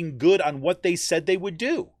making good on what they said they would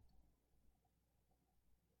do.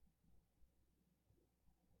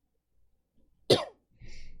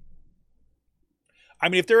 I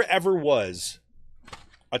mean, if there ever was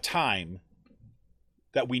a time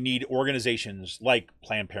that we need organizations like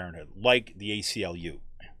Planned Parenthood, like the ACLU,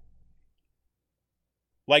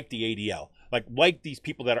 like the ADL, like these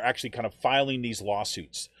people that are actually kind of filing these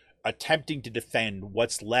lawsuits, attempting to defend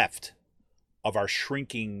what's left of our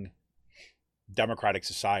shrinking democratic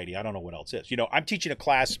society. I don't know what else is. You know, I'm teaching a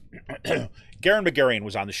class. Garen Megarian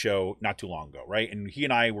was on the show not too long ago, right? And he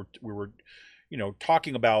and I we were, you know,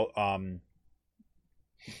 talking about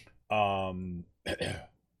you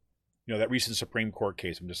know, that recent Supreme Court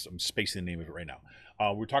case. I'm spacing the name of it right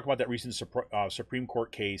now. We're talking about that recent Supreme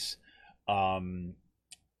Court case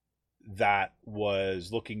that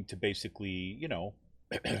was looking to basically, you know,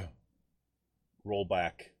 roll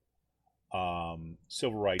back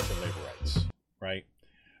civil rights and labor rights, right?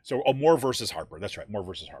 So Moore versus Harper. That's right, Moore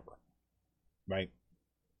versus Harper, right?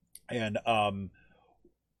 And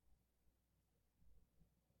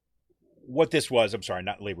what this was, I'm sorry,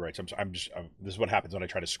 not labor rights. This is what happens when I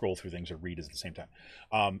try to scroll through things and read at the same time.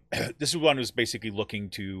 This is one who was basically looking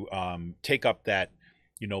to take up that,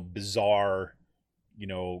 you know, bizarre, you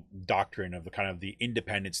know, doctrine of the kind of the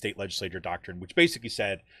independent state legislature doctrine, which basically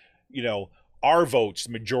said, you know, our votes,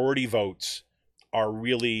 majority votes, are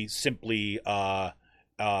really simply kind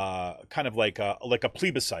of like a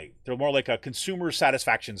plebiscite. They're more like a consumer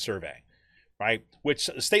satisfaction survey, right? Which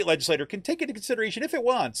a state legislator can take into consideration if it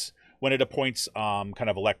wants when it appoints kind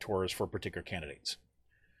of electors for particular candidates,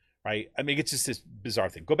 right? I mean, it's just this bizarre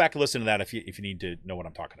thing. Go back and listen to that if you need to know what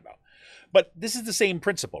I'm talking about. But this is the same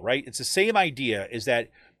principle, right? It's the same idea, is that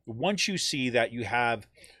once you see that you have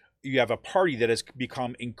a party that has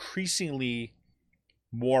become increasingly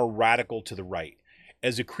more radical to the right,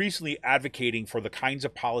 as increasingly advocating for the kinds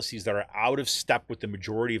of policies that are out of step with the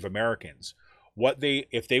majority of Americans,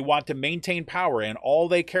 if they want to maintain power and all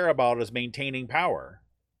they care about is maintaining power,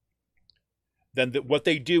 then what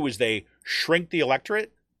they do is they shrink the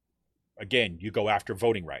electorate. Again, you go after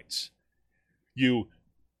voting rights. You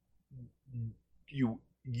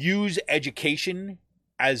use education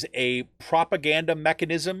as a propaganda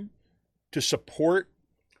mechanism to support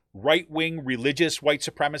right-wing religious white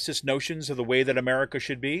supremacist notions of the way that America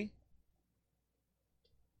should be.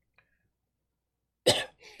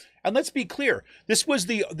 And let's be clear, this was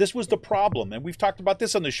the problem, and we've talked about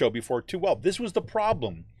this on the show before too. Well, this was the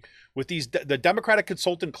problem with the Democratic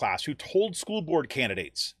consultant class who told school board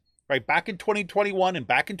candidates, right, back in 2021 and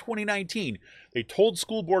back in 2019, they told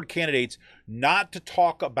school board candidates not to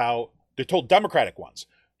talk about, they told Democratic ones,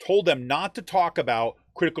 told them not to talk about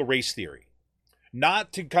critical race theory,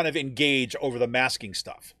 not to kind of engage over the masking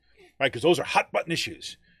stuff, right, because those are hot button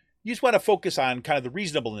issues. You just want to focus on kind of the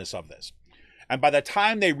reasonableness of this. And by the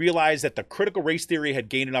time they realized that the critical race theory had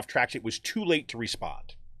gained enough traction, it was too late to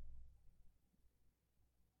respond.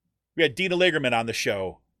 We had Dina Lagerman on the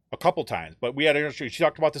show a couple times, but she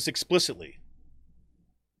talked about this explicitly.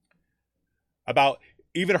 About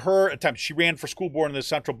even her attempt. She ran for school board in the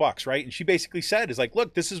Central Bucks, right? And she basically said, is like,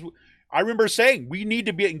 look, this is, I remember saying, we need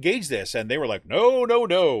to be engaged this. And they were like, no, no,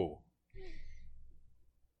 no.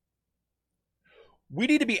 We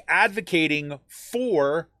need to be advocating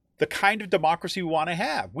for the kind of democracy we want to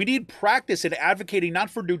have. We need practice in advocating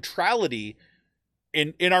not for neutrality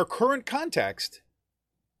in our current context.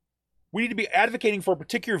 We need to be advocating for a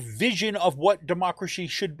particular vision of what democracy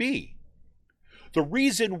should be. The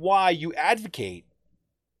reason why you advocate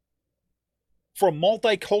for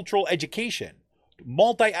multicultural education,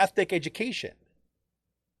 multi-ethnic education,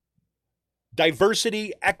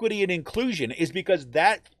 diversity, equity, and inclusion is because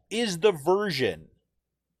that is the version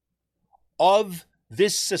of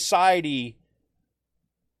this society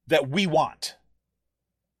that we want.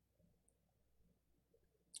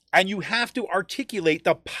 And you have to articulate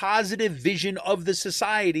the positive vision of the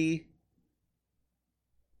society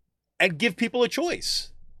and give people a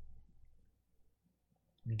choice.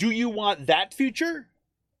 Do you want that future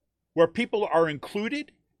where people are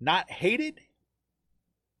included, not hated?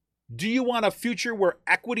 Do you want a future where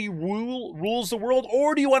equity rules the world?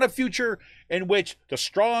 Or do you want a future in which the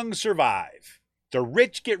strong survive, the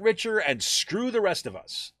rich get richer, and screw the rest of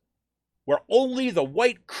us? Where only the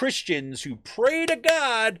white Christians who pray to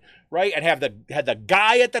God, right, and have the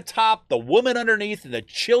guy at the top, the woman underneath, and the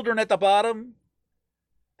children at the bottom,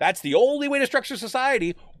 that's the only way to structure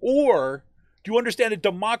society? Or do you understand that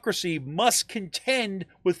democracy must contend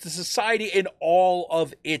with the society in all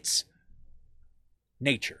of its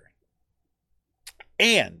nature?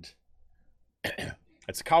 And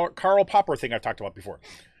it's a Karl Popper thing I've talked about before,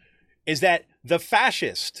 is that the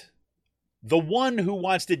fascist, the one who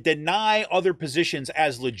wants to deny other positions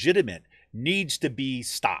as legitimate, needs to be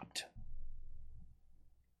stopped.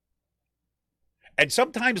 And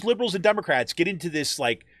sometimes liberals and Democrats get into this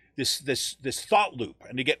this thought loop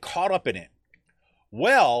and they get caught up in it.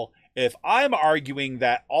 Well, if I'm arguing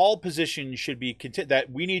that all positions should be that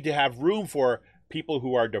we need to have room for people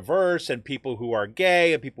who are diverse and people who are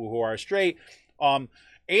gay and people who are straight,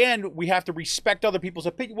 and we have to respect other people's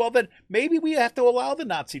opinion, well, then maybe we have to allow the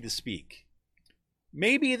Nazi to speak.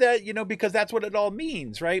 Maybe that, because that's what it all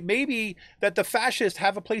means, right? Maybe that the fascists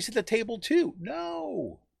have a place at the table too.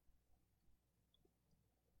 No.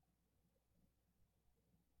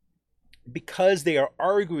 Because they are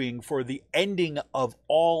arguing for the ending of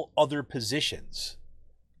all other positions.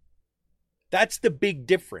 That's the big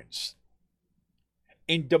difference.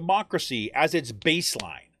 In democracy, as its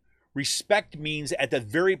baseline, respect means at the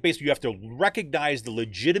very base, you have to recognize the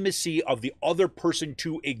legitimacy of the other person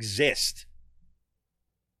to exist.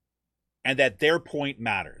 And that their point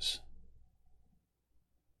matters.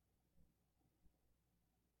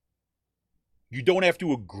 You don't have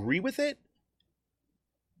to agree with it,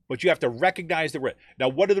 but you have to recognize the... Now,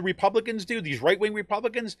 what do the Republicans do? These right-wing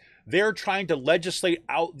Republicans, they're trying to legislate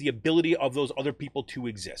out the ability of those other people to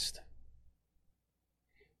exist.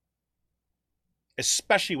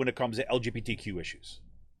 Especially when it comes to LGBTQ issues.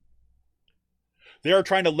 They are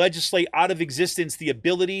trying to legislate out of existence the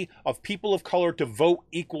ability of people of color to vote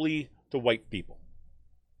equally to white people.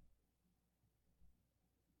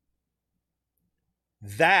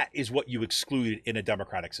 That is what you exclude in a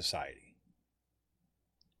democratic society.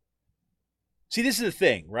 See, this is the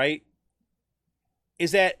thing, right?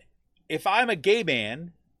 Is that if I'm a gay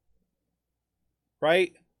man,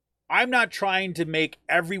 right, I'm not trying to make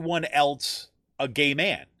everyone else a gay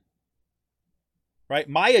man, right?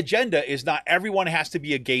 My agenda is not everyone has to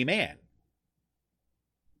be a gay man.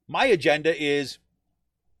 My agenda is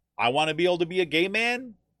I want to be able to be a gay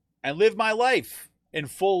man and live my life in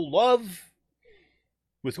full love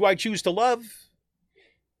with who I choose to love,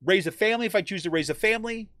 raise a family if I choose to raise a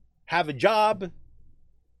family, have a job,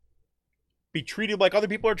 be treated like other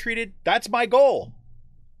people are treated. That's my goal.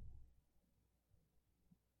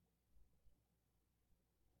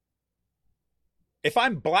 If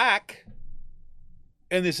I'm black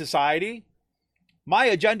in this society, my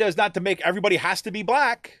agenda is not to make everybody has to be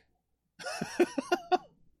black.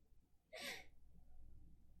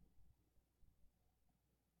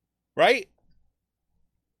 Right?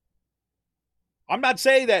 I'm not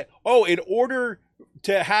saying that, in order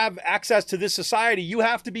to have access to this society, you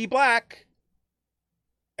have to be black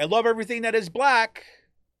and love everything that is black.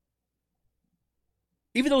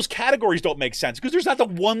 Even those categories don't make sense because there's not the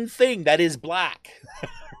one thing that is black,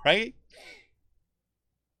 right?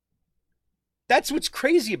 That's what's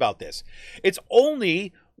crazy about this. It's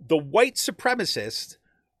only the white supremacist,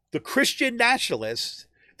 the Christian nationalists,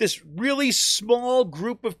 this really small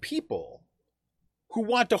group of people who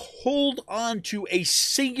want to hold on to a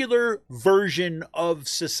singular version of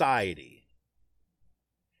society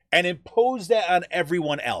and impose that on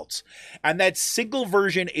everyone else. And that single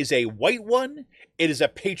version is a white one. It is a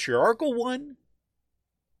patriarchal one.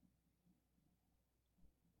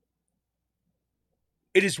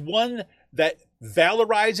 It is one that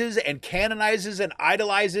valorizes and canonizes and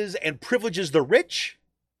idolizes and privileges the rich.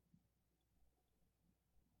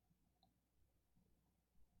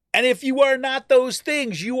 And if you are not those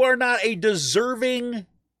things, you are not a deserving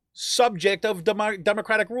subject of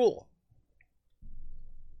democratic rule.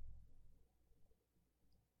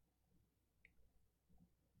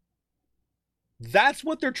 That's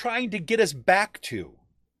what they're trying to get us back to.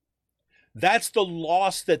 That's the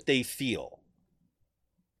loss that they feel.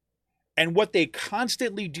 And what they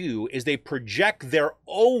constantly do is they project their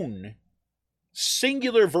own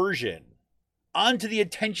singular version onto the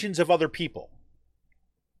intentions of other people.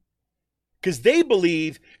 Because they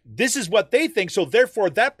believe this is what they think, so therefore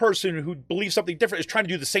that person who believes something different is trying to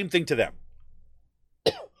do the same thing to them.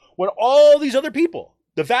 When all these other people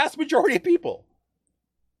The vast majority of people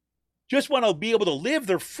just want to be able to live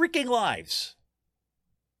their freaking lives.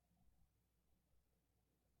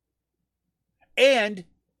 And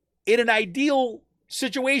in an ideal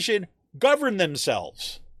situation, govern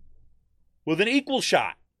themselves with an equal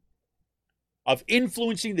shot of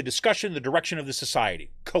influencing the discussion, the direction of the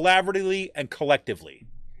society, collaboratively and collectively.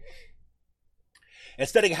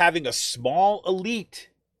 Instead of having a small elite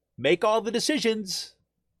make all the decisions,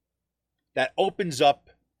 that opens up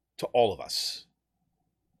to all of us.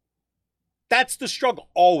 That's the struggle,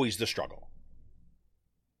 always the struggle.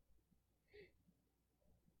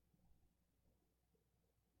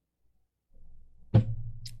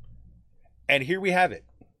 And here we have it.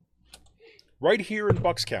 Right here in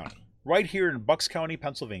Bucks County. Right here in Bucks County,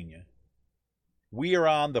 Pennsylvania. We are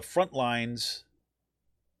on the front lines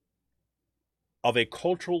of a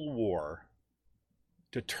cultural war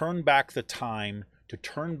to turn back the time, to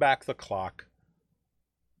turn back the clock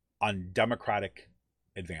on democratic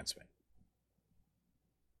advancement.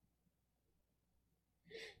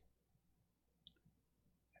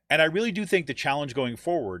 And I really do think the challenge going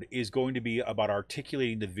forward is going to be about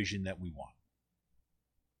articulating the vision that we want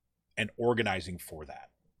and organizing for that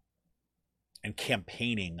and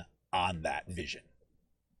campaigning on that vision.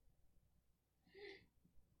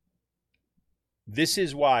 This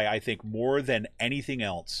is why I think more than anything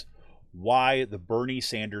else, why the Bernie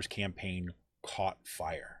Sanders campaign caught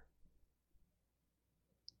fire.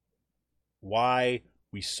 Why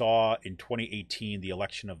we saw in 2018 the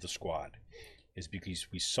election of the squad is because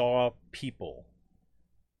we saw people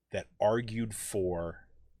that argued for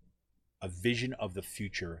a vision of the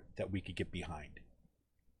future that we could get behind.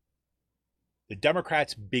 The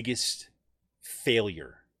Democrats' biggest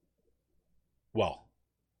failure, well,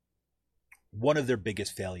 one of their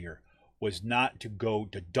biggest failure was not to go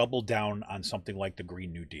to double down on something like the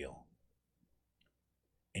Green New Deal.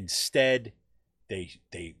 Instead, they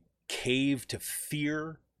caved to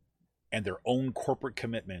fear and their own corporate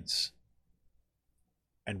commitments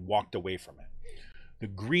and walked away from it. The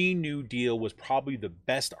Green New Deal was probably the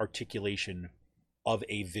best articulation of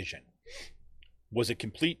a vision. Was it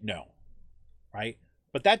complete? No. Right?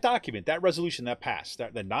 But that document, that resolution that passed,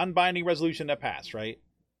 the non-binding resolution that passed, right,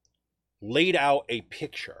 laid out a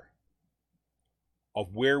picture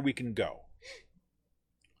of where we can go.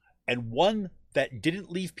 And one that didn't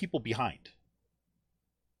leave people behind.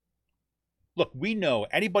 Look, we know,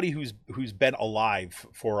 anybody who's been alive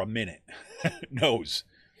for a minute knows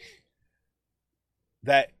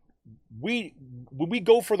that when we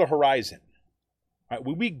go for the horizon, right,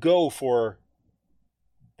 when we go for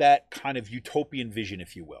that kind of utopian vision,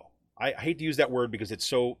 if you will. I hate to use that word because it's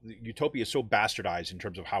so, utopia is so bastardized in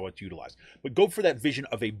terms of how it's utilized. But go for that vision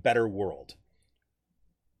of a better world.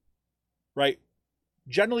 Right?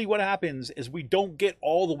 Generally what happens is we don't get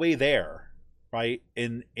all the way there, right,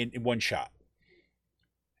 in one shot.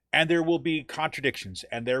 And there will be contradictions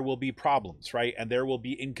and there will be problems, right? And there will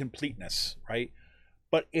be incompleteness, right?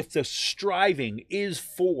 But if the striving is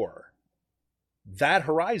for that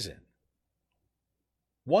horizon,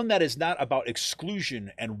 one that is not about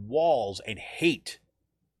exclusion and walls and hate,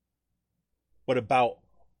 but about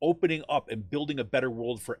opening up and building a better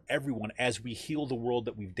world for everyone as we heal the world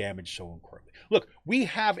that we've damaged so incredibly. Look, we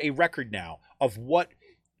have a record now of what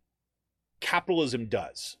capitalism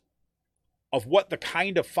does, of what the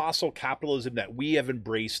kind of fossil capitalism that we have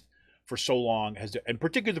embraced for so long has done, and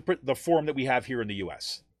particularly the form that we have here in the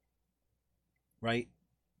US, right?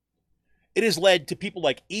 It has led to people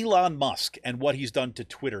like Elon Musk and what he's done to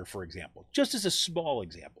Twitter, for example, just as a small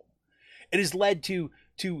example. It has led to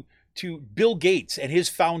Bill Gates and his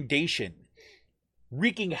foundation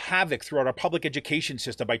wreaking havoc throughout our public education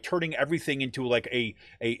system by turning everything into like a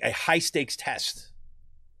high stakes test.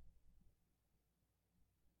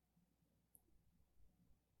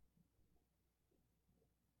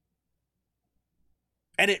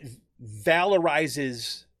 And it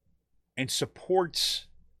valorizes and supports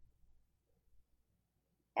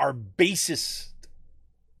our basest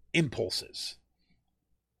impulses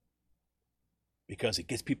because it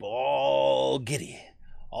gets people all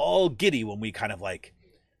giddy when we kind of like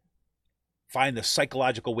find the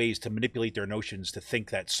psychological ways to manipulate their notions to think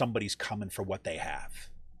that somebody's coming for what they have.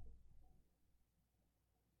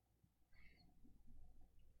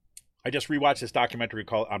 I just rewatched this documentary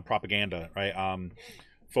called on propaganda, right?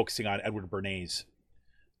 Focusing on Edward Bernays.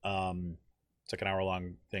 It's like an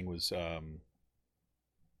hour-long thing. Was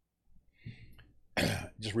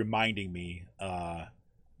just reminding me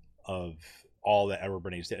of all that Edward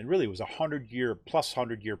Bernays did. And really, it was a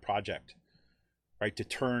 100-year project, right? To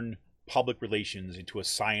turn public relations into a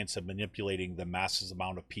science of manipulating the masses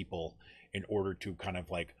amount of people in order to kind of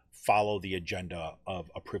like follow the agenda of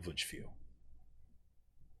a privileged few.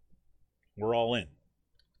 We're all in.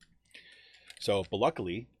 So, but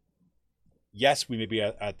luckily, yes, we may be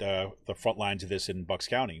at the front lines of this in Bucks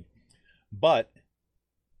County, but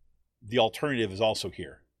the alternative is also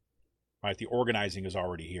here, right? The organizing is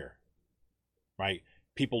already here, right?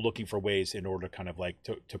 People looking for ways in order to kind of like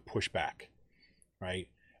to push back, right?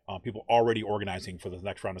 People already organizing for the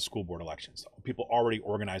next round of school board elections. People already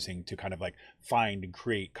organizing to kind of like find and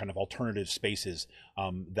create kind of alternative spaces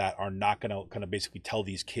that are not going to kind of basically tell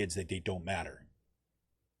these kids that they don't matter.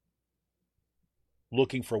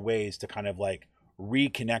 Looking for ways to kind of like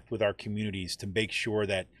reconnect with our communities to make sure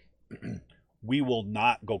that we will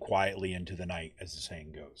not go quietly into the night, as the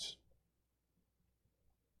saying goes.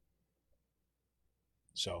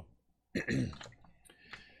 So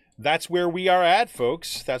that's where we are at,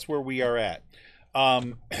 folks. That's where we are at.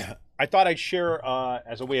 I thought I'd share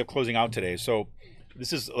as a way of closing out today. So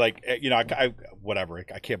this is like, I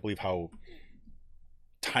can't believe how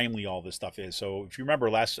timely all this stuff is. So if you remember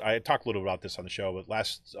I talked a little about this on the show, but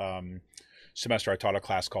last semester I taught a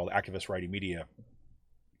class called Activist Writing Media,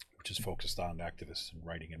 which is focused on activists and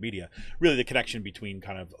writing and media, really the connection between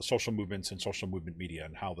kind of social movements and social movement media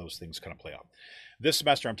and how those things kind of play out. This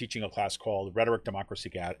semester I'm teaching a class called Rhetoric,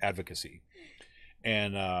 Democracy, Advocacy.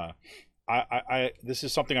 And this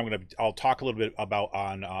is something I'll talk a little bit about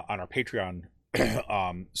on our Patreon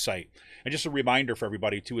site. And just a reminder for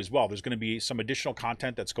everybody too as well, there's going to be some additional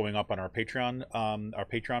content that's going up on our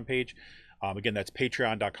Patreon page. Again, that's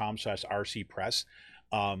patreon.com/rcpress.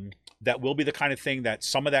 That will be the kind of thing that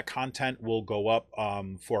some of that content will go up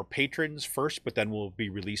for patrons first, but then will be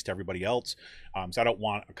released to everybody else. So I don't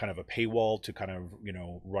want kind of a paywall to kind of,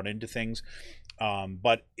 run into things.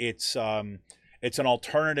 But it's an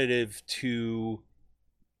alternative to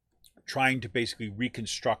trying to basically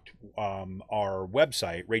reconstruct our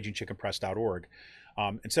website, ragingchickenpress.org.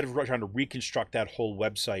 Instead of trying to reconstruct that whole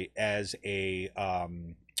website as a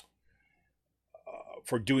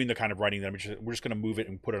for doing the kind of writing that we're just going to move it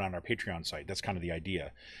and put it on our Patreon site. That's kind of the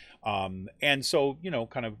idea. And so,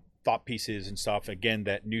 kind of thought pieces and stuff. Again,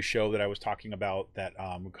 that new show that I was talking about that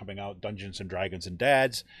coming out, Dungeons and Dragons and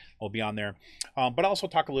Dads, will be on there. But also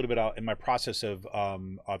talk a little bit about in my process of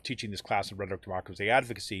teaching this class of Rhetoric, Democracy,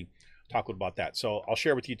 Advocacy, talk a little about that. So I'll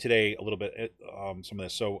share with you today a little bit some of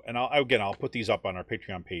this. So, and I'll put these up on our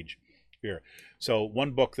Patreon page here. So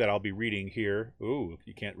one book that I'll be reading here, you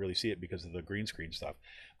can't really see it because of the green screen stuff,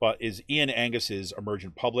 but is Ian Angus's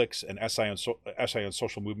Emergent Publics, an essay on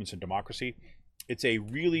social movements and democracy. It's a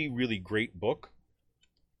really, really great book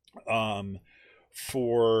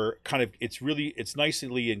for kind of, it's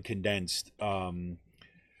nicely and condensed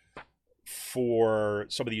for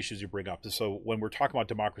some of the issues you bring up. So when we're talking about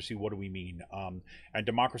democracy, what do we mean? And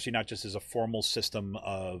democracy not just as a formal system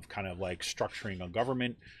of kind of like structuring a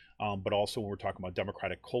government, but also when we're talking about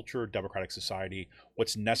democratic culture, democratic society,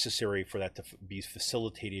 what's necessary for that to be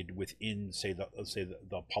facilitated within, say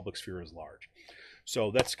the public sphere as large.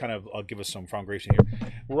 So that's kind of, I'll give us some foundation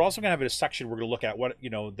here. We're also going to have a section we're going to look at what,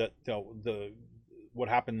 what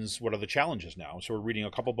happens, what are the challenges now. So we're reading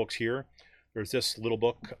a couple books here. There's this little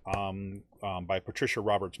book by Patricia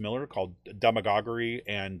Roberts Miller called Demagoguery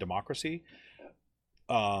and Democracy,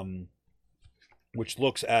 which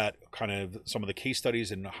looks at kind of some of the case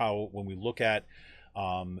studies and how when we look at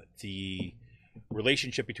the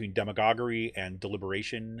relationship between demagoguery and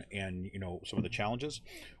deliberation and some of the challenges.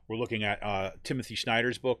 We're looking at Timothy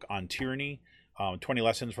Snyder's book on tyranny, 20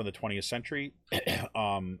 Lessons from the 20th Century,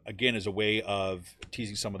 again as a way of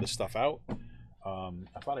teasing some of this stuff out.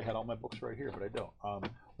 I thought I had all my books right here, but I don't.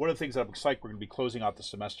 One of the things that I'm excited we're going to be closing out the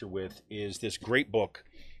semester with is this great book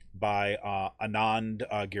by Anand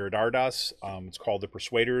Giridharadas. It's called The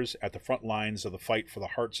Persuaders at the Front Lines of the Fight for the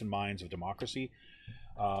Hearts and Minds of Democracy,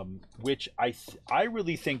 which I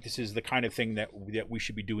really think this is the kind of thing that we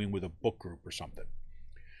should be doing with a book group or something.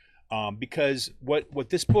 Because what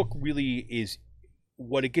this book really is,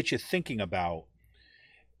 what it gets you thinking about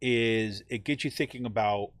is it gets you thinking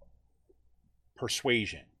about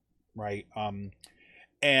persuasion, right?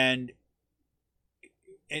 And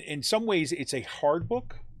in some ways it's a hard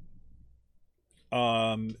book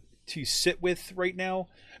to sit with right now.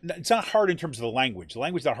 It's not hard in terms of the language. The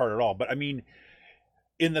language is not hard at all, but I mean,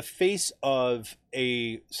 in the face of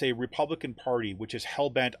a, say, Republican Party, which is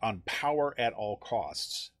hell-bent on power at all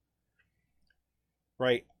costs,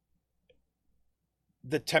 right?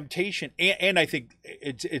 The temptation, and I think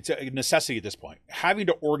it's a necessity at this point, having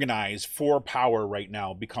to organize for power right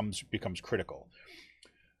now becomes critical.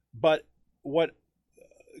 But what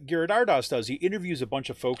Giridharadas does, he interviews a bunch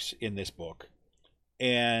of folks in this book,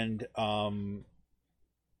 And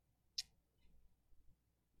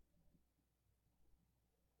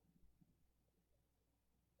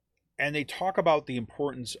they talk about the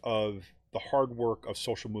importance of the hard work of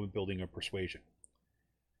social movement building and persuasion.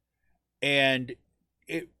 And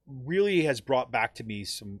it really has brought back to me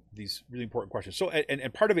these really important questions. So,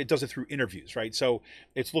 and part of it does it through interviews, right? So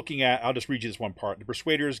it's looking at, I'll just read you this one part. The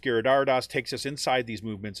Persuaders, Ghirardellas takes us inside these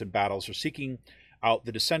movements and battles for seeking out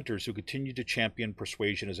the dissenters who continue to champion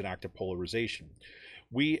persuasion as an act of polarization.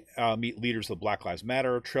 We meet leaders of the Black Lives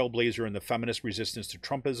Matter, Trailblazer in the feminist resistance to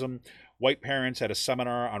Trumpism, white parents at a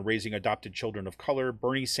seminar on raising adopted children of color,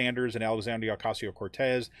 Bernie Sanders and Alexandria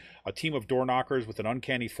Ocasio-Cortez, a team of door knockers with an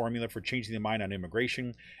uncanny formula for changing the mind on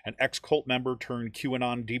immigration, an ex-cult member turned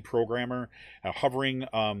QAnon deprogrammer, hovering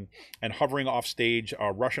off stage,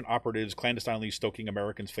 Russian operatives clandestinely stoking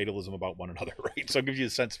Americans' fatalism about one another, right? So it gives you a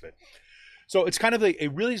sense of it. So it's kind of like,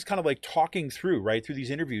 it really is kind of like talking through, right, through these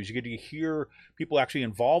interviews. You get to hear people actually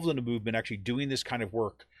involved in the movement, actually doing this kind of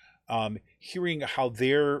work, hearing how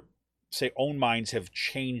their, say, own minds have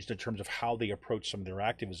changed in terms of how they approach some of their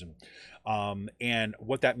activism, and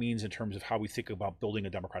what that means in terms of how we think about building a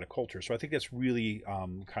democratic culture. So I think that's really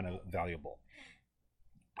kind of valuable.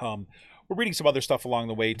 We're reading some other stuff along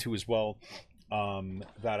the way too as well,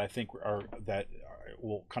 that I think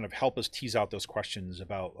will kind of help us tease out those questions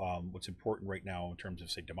about what's important right now in terms of,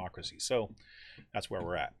 say, democracy. So that's where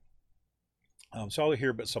we're at. So I'll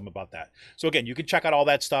hear some about that. So again, you can check out all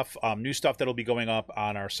that stuff, new stuff that'll be going up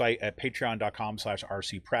on our site at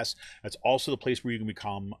patreon.com/rcpress. That's also the place where you can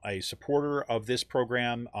become a supporter of this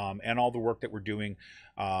program and all the work that we're doing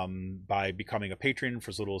by becoming a patron for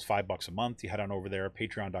as little as $5 a month. You head on over there,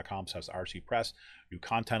 patreon.com/rcpress. New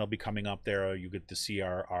content will be coming up there. You get to see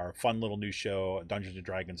our fun little new show, Dungeons and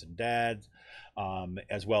Dragons and Dads,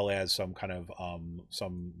 as well as some kind of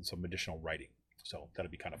some additional writing. So that'll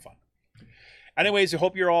be kind of fun. Anyways, I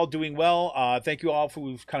hope you're all doing well. Thank you all for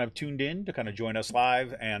who've kind of tuned in to kind of join us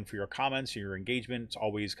live, and for your comments, your engagement. It's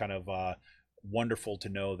always kind of wonderful to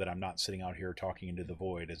know that I'm not sitting out here talking into the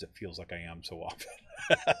void as it feels like I am so often.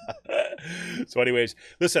 So anyways,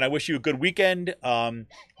 listen, I wish you a good weekend.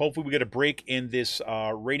 Hopefully we get a break in this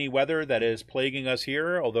rainy weather that is plaguing us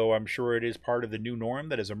here, although I'm sure it is part of the new norm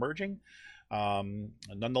that is emerging.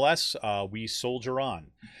 Nonetheless, we soldier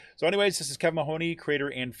on. So anyways, this is Kevin Mahoney, creator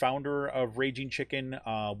and founder of Raging Chicken.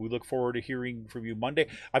 We look forward to hearing from you Monday.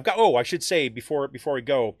 I should say before I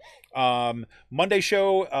go, Monday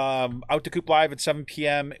show, Out to Coop Live at 7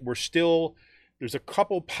 p.m. There's a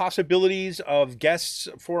couple possibilities of guests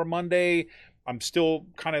for Monday. I'm still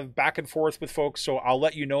kind of back and forth with folks, so I'll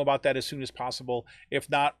let you know about that as soon as possible. If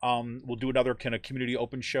not, we'll do another kind of community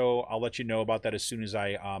open show. I'll let you know about that as soon as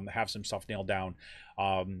I have some stuff nailed down.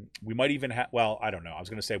 We might even have, well, I don't know. I was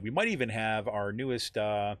going to say we might even have our newest,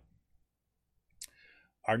 our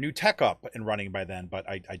new tech up and running by then, but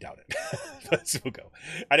I doubt it. But we'll go.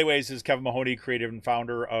 Anyways, this is Kevin Mahoney, creative and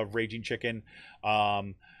founder of Raging Chicken.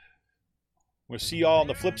 We'll see you all on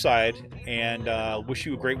the flip side, and wish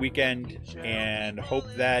you a great weekend, and hope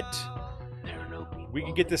that we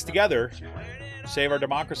can get this together, save our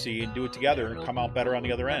democracy, and do it together and come out better on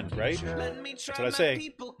the other end, right? That's what I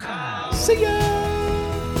say. See ya!